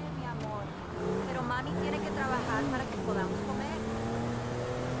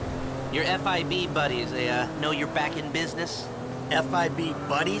 Your FIB buddies, they know you're back in business? FIB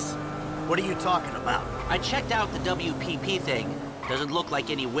buddies? What are you talking about? I checked out the WPP thing. Doesn't look like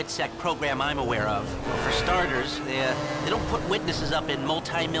any WITSEC program I'm aware of. For starters, they don't put witnesses up in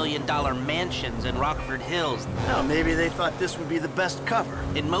multi-million-dollar mansions in Rockford Hills. No, maybe they thought this would be the best cover.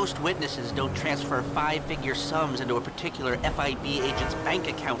 And most witnesses don't transfer 5-figure sums into a particular FIB agent's bank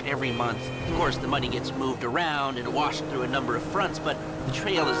account every month. Of course, the money gets moved around and washed through a number of fronts, but the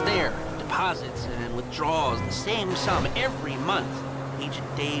trail is there. Deposits and withdrawals, the same sum every month.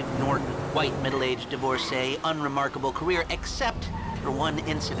 Agent Dave Norton, white middle-aged divorcee, unremarkable career, except for one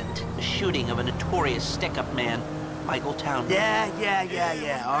incident, the shooting of a notorious stick-up man, Michael Townley.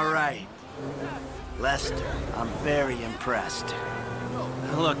 Yeah, all right. Lester, I'm very impressed.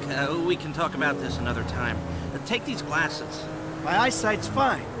 Look, we can talk about this another time. Take these glasses. My eyesight's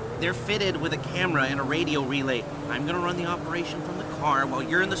fine. They're fitted with a camera and a radio relay. I'm gonna run the operation from the car while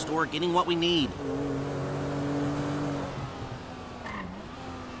you're in the store getting what we need.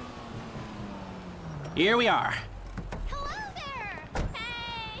 Here we are. Hello there!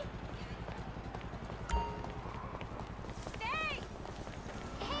 Hey! Hey!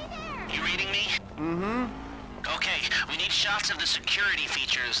 Hey there! You reading me? Mm-hmm. Okay, we need shots of the security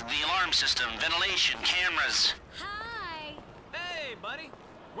features, the alarm system, ventilation, cameras. Hi! Hey, buddy.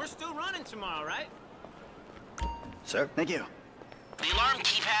 We're still running tomorrow, right? Sir, thank you. The alarm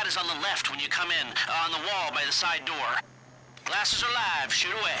keypad is on the left when you come in, on the wall by the side door. Glasses are live,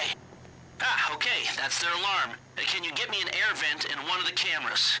 shoot away. Ah, okay, that's their alarm. Can you get me an air vent in one of the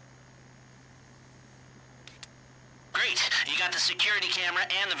cameras? Great, you got the security camera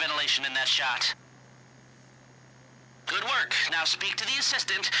and the ventilation in that shot. Good work. Now speak to the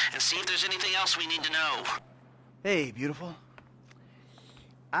assistant and see if there's anything else we need to know. Hey, beautiful.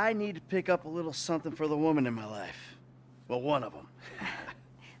 I need to pick up a little something for the woman in my life. Well, one of them.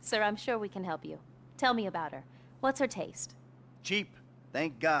 Sir, I'm sure we can help you. Tell me about her. What's her taste? Cheap,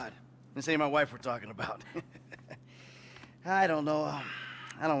 thank God. This ain't my wife we're talking about. I don't know. I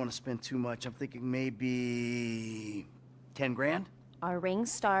don't want to spend too much. I'm thinking maybe 10 grand? Our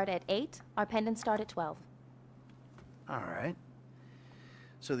rings start at 8, our pendants start at 12. All right.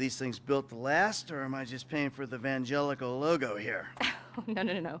 So these things built to last, or am I just paying for the Vangelico logo here? Oh,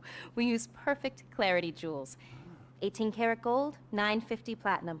 no. We use perfect clarity jewels. 18 karat gold, 950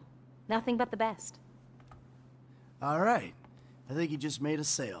 platinum. Nothing but the best. All right. I think you just made a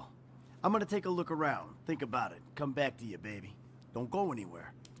sale. I'm gonna take a look around, think about it, come back to you, baby. Don't go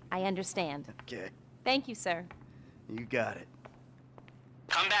anywhere. I understand. Okay. Thank you, sir. You got it.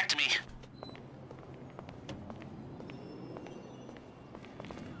 Come back to me.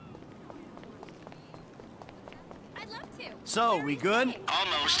 I'd love to. So, we good?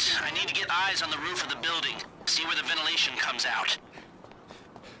 Almost. I need to get eyes on the roof of the building. See where the ventilation comes out.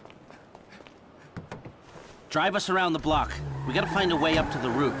 Drive us around the block. We gotta find a way up to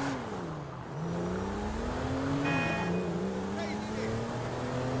the roof.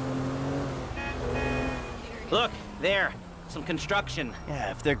 Look, there. Some construction.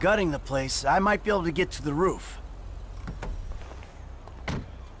 Yeah, if they're gutting the place, I might be able to get to the roof.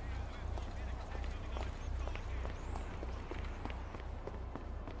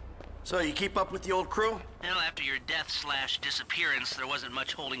 So, you keep up with the old crew? Well, after your death/disappearance, there wasn't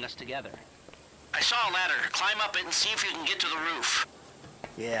much holding us together. I saw a ladder. Climb up it and see if you can get to the roof.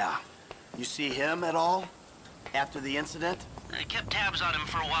 Yeah. You see him at all? After the incident? I kept tabs on him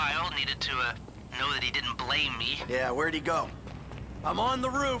for a while. Needed to, know that he didn't blame me. Yeah, where'd he go? I'm on the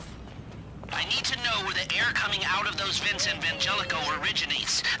roof. I need to know where the air coming out of those vents in Vangelico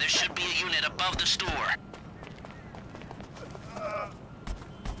originates. There should be a unit above the store.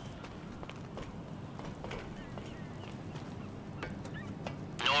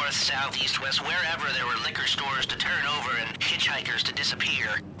 North, south, east, west, wherever there were liquor stores to turn over and hitchhikers to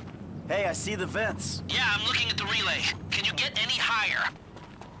disappear. Hey, I see the vents. Yeah, I'm looking at the relay. Can you get any higher?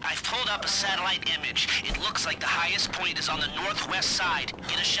 I've pulled up a satellite image. It looks like the highest point is on the northwest side.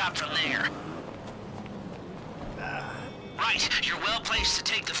 Get a shot from there. Right, you're well placed to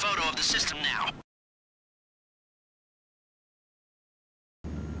take the photo of the system now.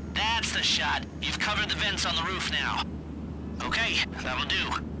 That's the shot. You've covered the vents on the roof now. Okay, that'll do.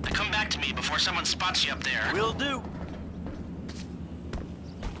 Now come back to me before someone spots you up there. Will do.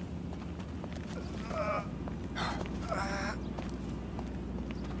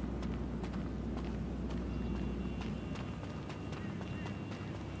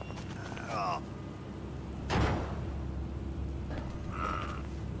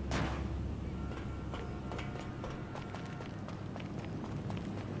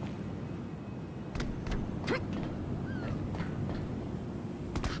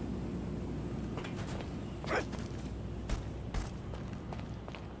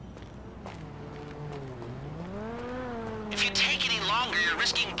 If you take any longer, you're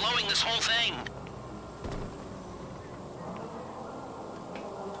risking blowing this whole thing.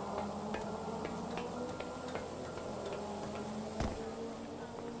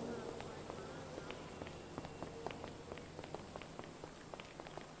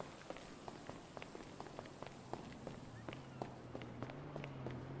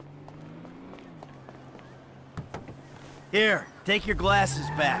 Here, take your glasses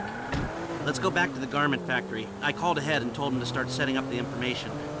back. Let's go back to the garment factory. I called ahead and told him to start setting up the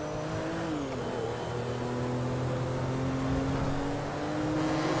information.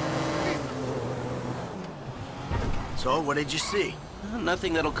 So, what did you see?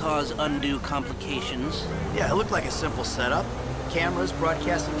 Nothing that'll cause undue complications. Yeah, it looked like a simple setup. Cameras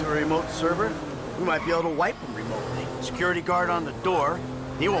broadcasting to a remote server. We might be able to wipe them remotely. Security guard on the door.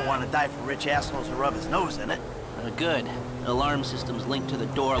 He won't want to die for rich assholes who rub his nose in it. Good. Alarm system's linked to the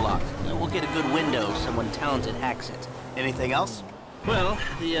door lock. We'll get a good window if someone talented hacks it. Anything else? Well,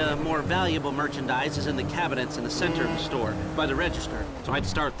 the more valuable merchandise is in the cabinets in the center of the store, by the register, so I'd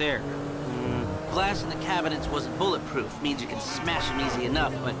start there. Glass in the cabinets wasn't bulletproof, means you can smash them easy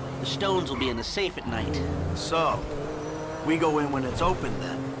enough, but the stones will be in the safe at night. So, we go in when it's open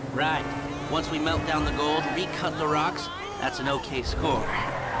then? Right. Once we melt down the gold, recut the rocks, that's an okay score.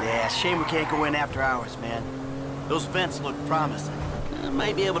 Yeah, shame we can't go in after hours, man. Those vents look promising.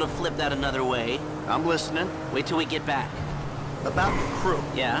 Might be able to flip that another way. I'm listening. Wait till we get back. About the crew.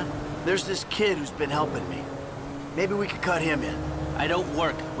 Yeah? There's this kid who's been helping me. Maybe we could cut him in. I don't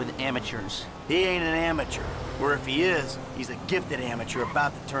work with amateurs. He ain't an amateur. Or if he is, he's a gifted amateur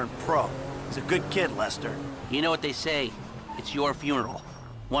about to turn pro. He's a good kid, Lester. You know what they say. It's your funeral.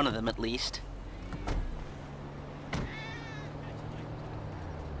 One of them, at least.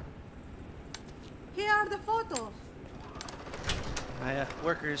 Here are the photos. My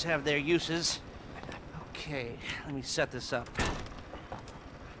workers have their uses. Okay, let me set this up.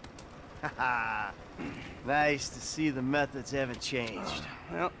 Haha. Nice to see the methods haven't changed.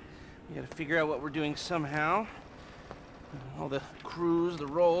 Well, we gotta figure out what we're doing somehow. All the crews, the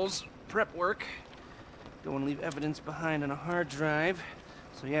rolls, prep work. Don't want to leave evidence behind on a hard drive.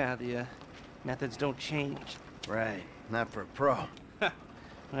 So yeah, the methods don't change. Right, not for a pro.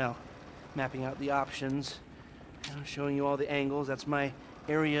 Well, mapping out the options, showing you all the angles, that's my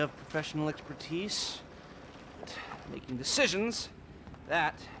area of professional expertise. But making decisions,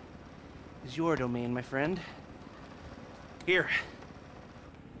 that is your domain, my friend. Here.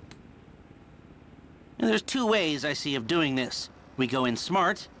 Now, there's two ways I see of doing this. We go in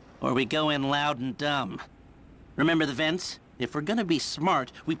smart, or we go in loud and dumb. Remember the vents? If we're gonna be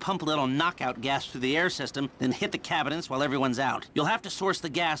smart, we pump a little knockout gas through the air system, then hit the cabinets while everyone's out. You'll have to source the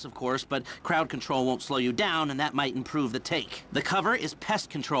gas, of course, but crowd control won't slow you down, and that might improve the take. The cover is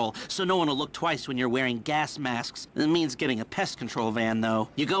pest control, so no one will look twice when you're wearing gas masks. It means getting a pest control van, though.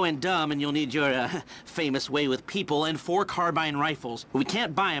 You go in dumb, and you'll need your, famous way with people and 4 carbine rifles. We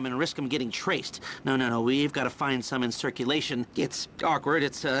can't buy them and risk them getting traced. No, we've got to find some in circulation. It's awkward,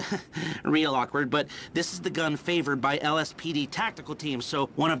 it's, real awkward, but this is the gun favored by LSPD tactical teams, so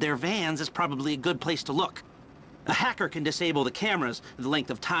one of their vans is probably a good place to look. A hacker can disable the cameras. The length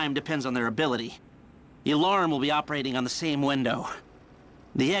of time depends on their ability. The alarm will be operating on the same window.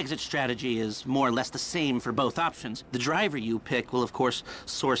 The exit strategy is more or less the same for both options. The driver you pick will, of course,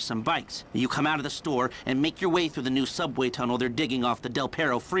 source some bikes. You come out of the store and make your way through the new subway tunnel they're digging off the Del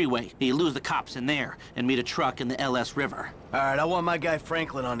Perro freeway. You lose the cops in there and meet a truck in the LS River. All right, I want my guy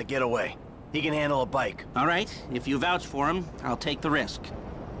Franklin on the getaway. He can handle a bike. All right, if you vouch for him, I'll take the risk.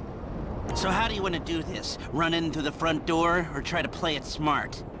 So how do you want to do this? Run in through the front door or try to play it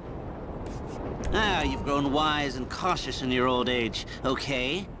smart? Ah, you've grown wise and cautious in your old age.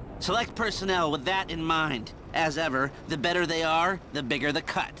 Okay. Select personnel with that in mind. As ever, the better they are, the bigger the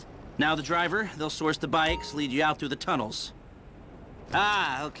cut. Now the driver, they'll source the bikes, lead you out through the tunnels.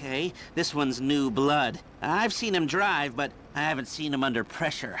 Ah, okay. This one's new blood. I've seen him drive, but I haven't seen him under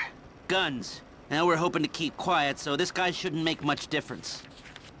pressure. Guns. Now we're hoping to keep quiet, so this guy shouldn't make much difference.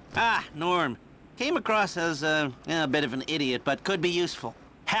 Ah, Norm. Came across as a bit of an idiot, but could be useful.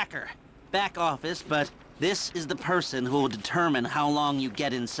 Hacker. Back office, but this is the person who will determine how long you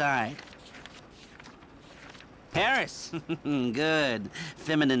get inside. Harris. Good.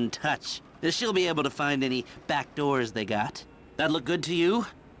 Feminine touch. She'll be able to find any back doors they got. That look good to you?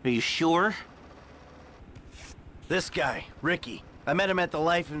 Are you sure? This guy, Ricky. I met him at the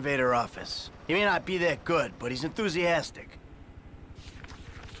Life Invader office. He may not be that good, but he's enthusiastic.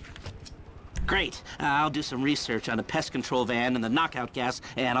 Great. I'll do some research on the pest control van and the knockout gas,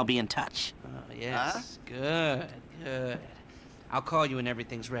 and I'll be in touch. Oh, yes. Huh? Good, good. I'll call you when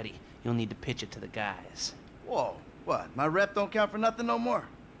everything's ready. You'll need to pitch it to the guys. Whoa, what? My rep don't count for nothing no more?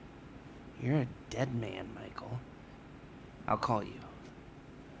 You're a dead man, Michael. I'll call you.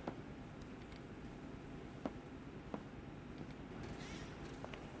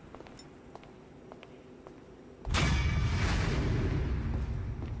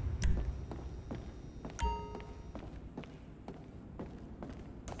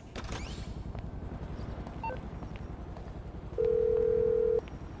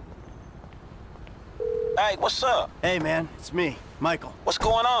 Hey, what's up? Hey, man, it's me, Michael. What's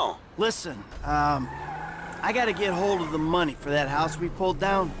going on? Listen, I gotta get hold of the money for that house we pulled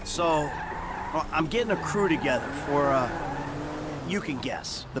down, so I'm getting a crew together for, you can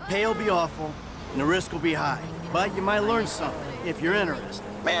guess. The pay will be awful, and the risk will be high, but you might learn something if you're interested.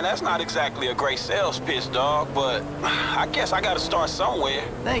 Man, that's not exactly a great sales pitch, dog, but I guess I gotta start somewhere.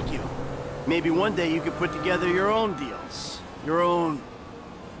 Thank you. Maybe one day you could put together your own deals, your own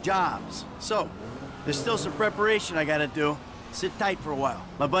jobs. So, there's still some preparation I gotta do. Sit tight for a while.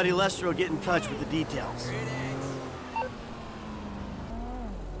 My buddy Lester will get in touch with the details.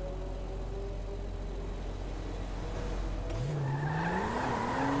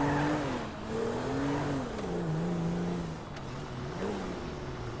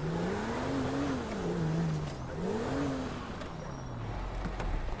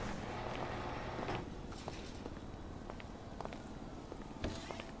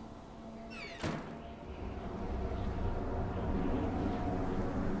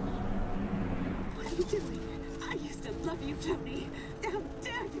 I used to love you, Tony. How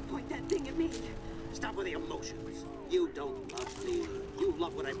dare you point that thing at me? Stop with the emotions. You don't love me. You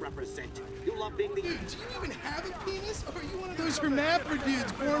love what I represent. You love being the... Dude, do you even have a penis? Or are you one of those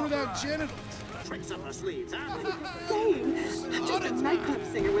hermaphrodites born without genitals? Tricks up her sleeves, huh? Same. I'm just a nightclub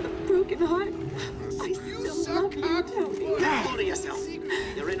singer with a broken heart. I still love you, Tony. Hold to yourself.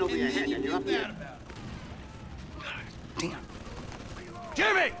 You're in over your head and you're up there. Damn.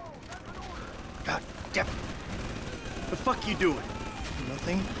 Jimmy! God damn it. The fuck you doing?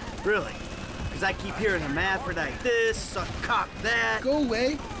 Nothing. Really? Because I keep hearing hermaphrodite this, suck cock that. Go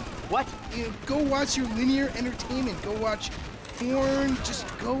away. What? You know, go watch your linear entertainment. Go watch porn. Just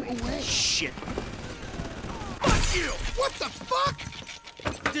go away. Shit. Fuck you! What the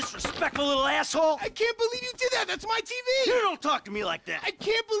fuck? Disrespectful little asshole! I can't believe you did that! That's my TV! You don't talk to me like that! I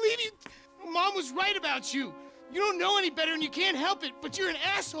can't believe you... Mom was right about you. You don't know any better and you can't help it, but you're an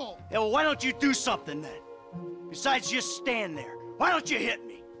asshole. Yeah, well, why don't you do something then? Besides just stand there. Why don't you hit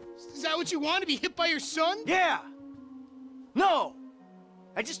me? Is that what you want, to be hit by your son? Yeah. No.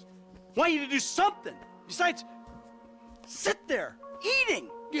 I just want you to do something. Besides, sit there, eating.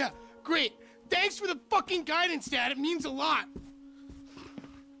 Yeah, great. Thanks for the fucking guidance, Dad. It means a lot.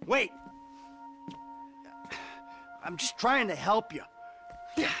 Wait. I'm just trying to help you.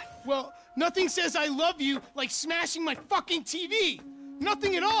 Yeah. Well, nothing says I love you like smashing my fucking TV.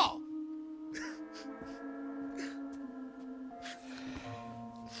 Nothing at all.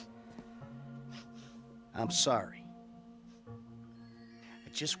 I'm sorry. I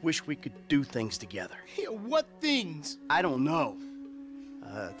just wish we could do things together. Yeah, what things? I don't know.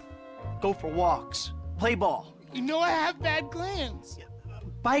 Go for walks, play ball. You know I have bad glands.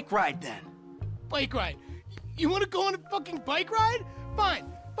 Bike ride then. Bike ride? You want to go on a fucking bike ride? fine,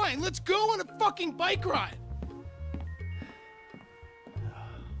 let's go on a fucking bike ride.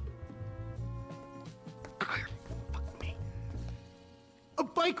 A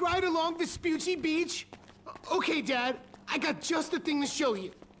bike ride along Vespucci Beach? Okay, Dad, I got just the thing to show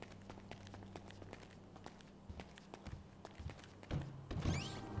you.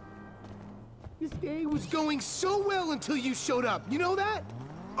 This day was going so well until you showed up. You know that?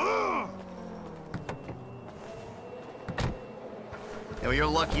 Ugh! Yeah, well, you're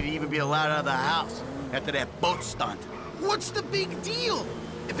lucky to even be allowed out of the house after that boat stunt. What's the big deal?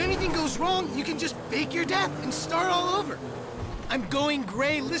 If anything goes wrong, you can just fake your death and start all over. I'm going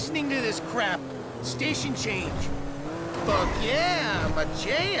gray listening to this crap. Station change. Fuck yeah, I'm a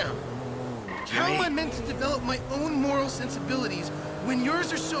jam. How am I meant to develop my own moral sensibilities when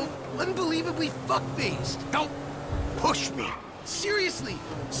yours are so unbelievably fuck-faced? Don't push me. Seriously,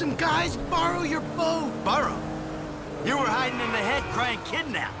 some guys borrow your boat. Borrow? You were hiding in the head crying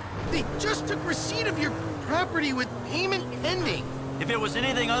kidnap. They just took receipt of your property with payment pending. If it was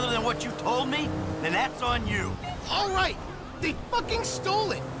anything other than what you told me, then that's on you. All right, they fucking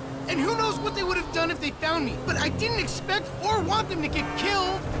stole it. And who knows what they would have done if they found me. But I didn't expect or want them to get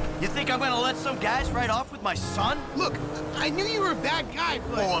killed. You think I'm gonna let some guys ride off with my son? Look, I knew you were a bad guy,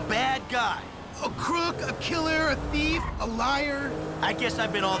 but... Oh, a bad guy. A crook, a killer, a thief, a liar. I guess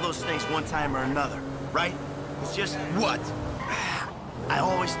I've been all those things one time or another, right? It's just... What? I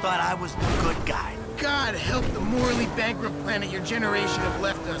always thought I was the good guy. God help the morally bankrupt planet your generation have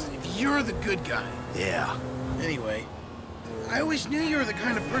left us if you're the good guy. Yeah. Anyway, I always knew you were the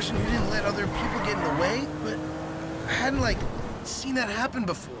kind of person who didn't let other people get in the way, but I hadn't, like, seen that happen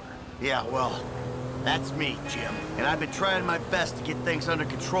before. Yeah, well, that's me, Jim. And I've been trying my best to get things under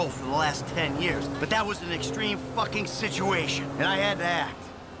control for the last 10 years. But that was an extreme fucking situation, and I had to act.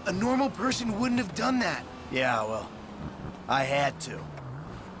 A normal person wouldn't have done that. Yeah, well, I had to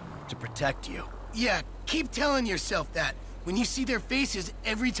protect you. Yeah, keep telling yourself that when you see their faces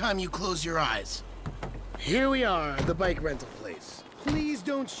every time you close your eyes. Here we are, the bike rental place. Please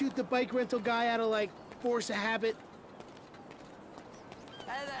don't shoot the bike rental guy out of, like, force of habit.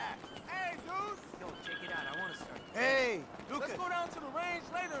 Hey there! Hey, dude! Yo, check it out. I want to start. Hey, Luca. Let's go down to the range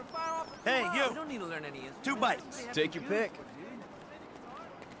later and fire off a Hey, you! You don't need to learn any instruments. 2 bites. Take your pick.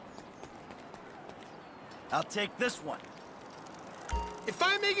 I'll take this one. If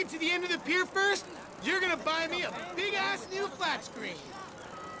I make it to the end of the pier first, you're gonna buy me a big-ass new flat screen.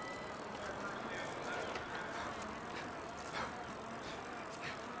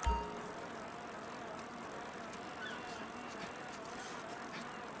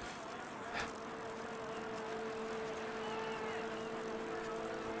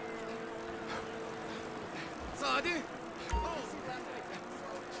 Sorry.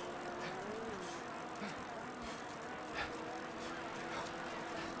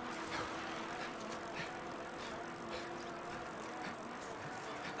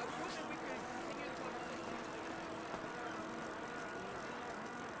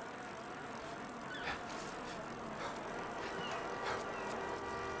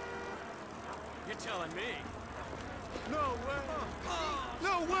 You're telling me. No way!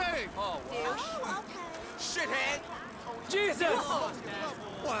 No way! Oh, wow. Shithead! Jesus!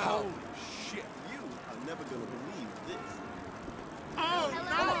 Wow. Holy shit. You are never gonna believe this. Oh,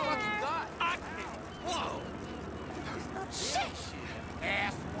 Oh, fucking God! Whoa! shit!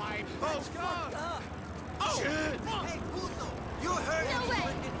 Ass wipe! Oh, God! Oh! Shit! Hey, Puto! You heard No it!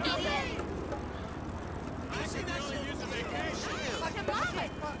 way! Idiot! I see that shit! Fucking mom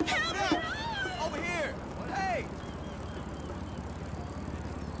it! Help me! Over here! Hey!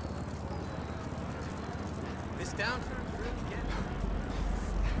 This downturn's really getting me.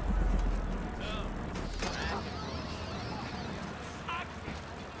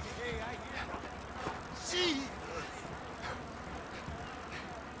 See?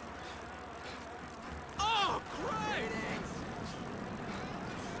 Oh, great!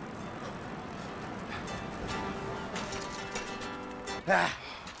 Ah.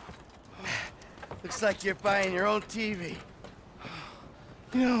 Looks like you're buying your own TV.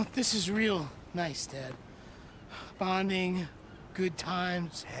 You know, this is real nice, Dad. Bonding, good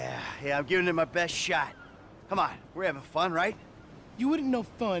times. Yeah, I'm giving it my best shot. Come on, we're having fun, right? You wouldn't know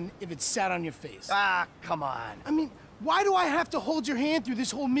fun if it sat on your face. Ah, come on. I mean, why do I have to hold your hand through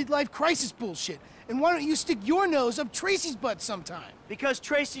this whole midlife crisis bullshit? And why don't you stick your nose up Tracy's butt sometime? Because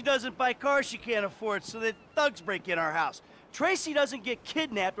Tracy doesn't buy cars she can't afford, so that thugs break in our house. Tracy doesn't get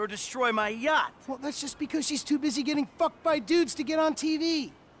kidnapped or destroy my yacht. Well, that's just because she's too busy getting fucked by dudes to get on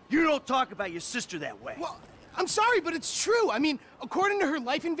TV. You don't talk about your sister that way. Well, I'm sorry, but it's true. I mean, according to her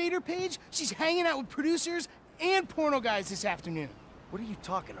Life Invader page, she's hanging out with producers and porno guys this afternoon. What are you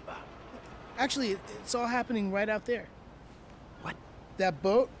talking about? Actually, it's all happening right out there. What? That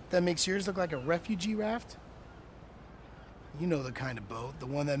boat that makes yours look like a refugee raft? You know the kind of boat, the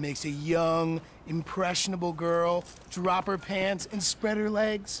one that makes a young, impressionable girl drop her pants and spread her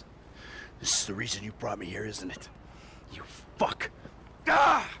legs. This is the reason you brought me here, isn't it? You fuck.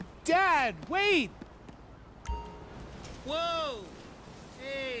 Ah! Dad, wait! Whoa!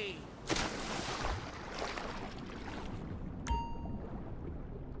 Hey!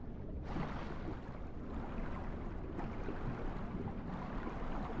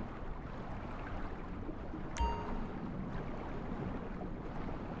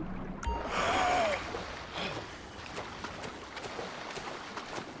 Thank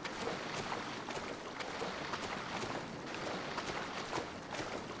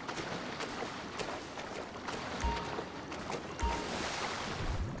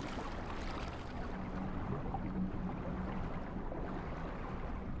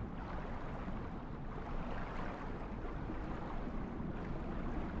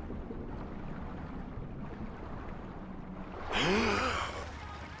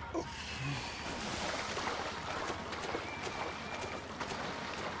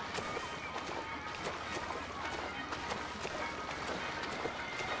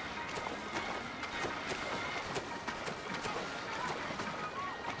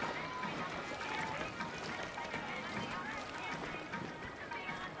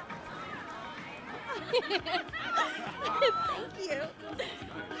you.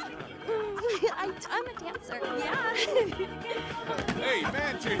 I'm a dancer, yeah. Hey,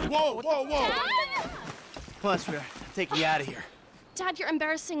 man, whoa, whoa, whoa! Dad? Come on, sweetheart. I'm taking you out of here. Dad, you're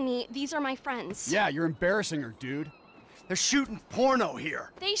embarrassing me. These are my friends. Yeah, you're embarrassing her, dude. They're shooting porno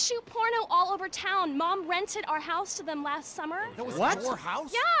here. They shoot porno all over town. Mom rented our house to them last summer. That was What? your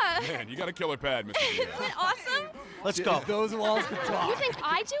house? Yeah. Man, you got a killer pad, Mr. Isn't it awesome? Let's go. Those walls can talk. You think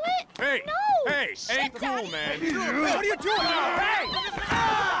I do it? Hey! No! Hey! Shit, Ain't cool, Daddy. man. What are you doing? Hey!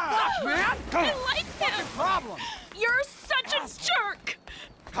 Fuck, man! Come I on. like him. Problem. You're such a jerk.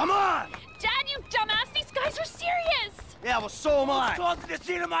 Come on! Dad, you dumbass. These guys are serious. Yeah, well, so am I. Close to the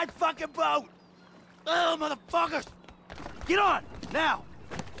scene of my fucking boat. Oh, motherfuckers! Get on, now!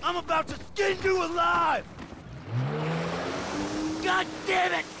 I'm about to skin you alive! God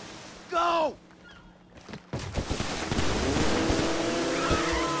damn it! Go!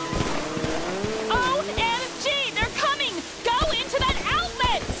 OMG, they're coming! Go into that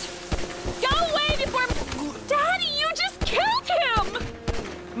outlet! Go away before... Daddy, you just killed him!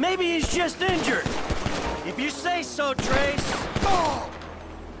 Maybe he's just injured. If you say so, Trace. Oh!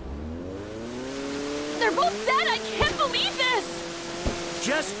 They're both dead! I can't believe this!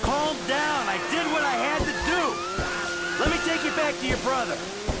 Just calm down. I did what I had to do. Let me take you back to your brother.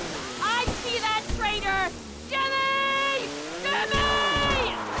 I see that traitor! Jimmy!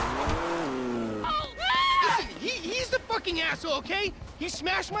 Jimmy! Oh. Listen, he's the fucking asshole, okay? He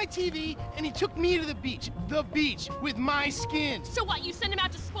smashed my TV and he took me to the beach. The beach with my skin. So what, you sent him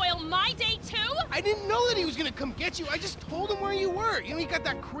out to spoil my day too? I didn't know that he was gonna come get you. I just told him where you were. You know, he got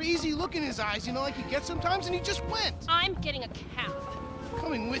that crazy look in his eyes, you know, like he gets sometimes, and he just went. I'm getting a cab.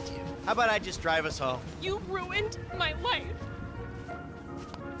 Coming with you. How about I just drive us home? You ruined my life.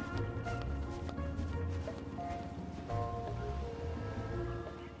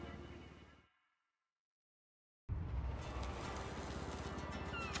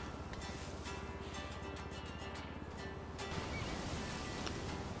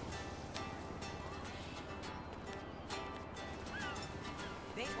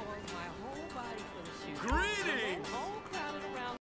 They oiled my whole body for the shoot.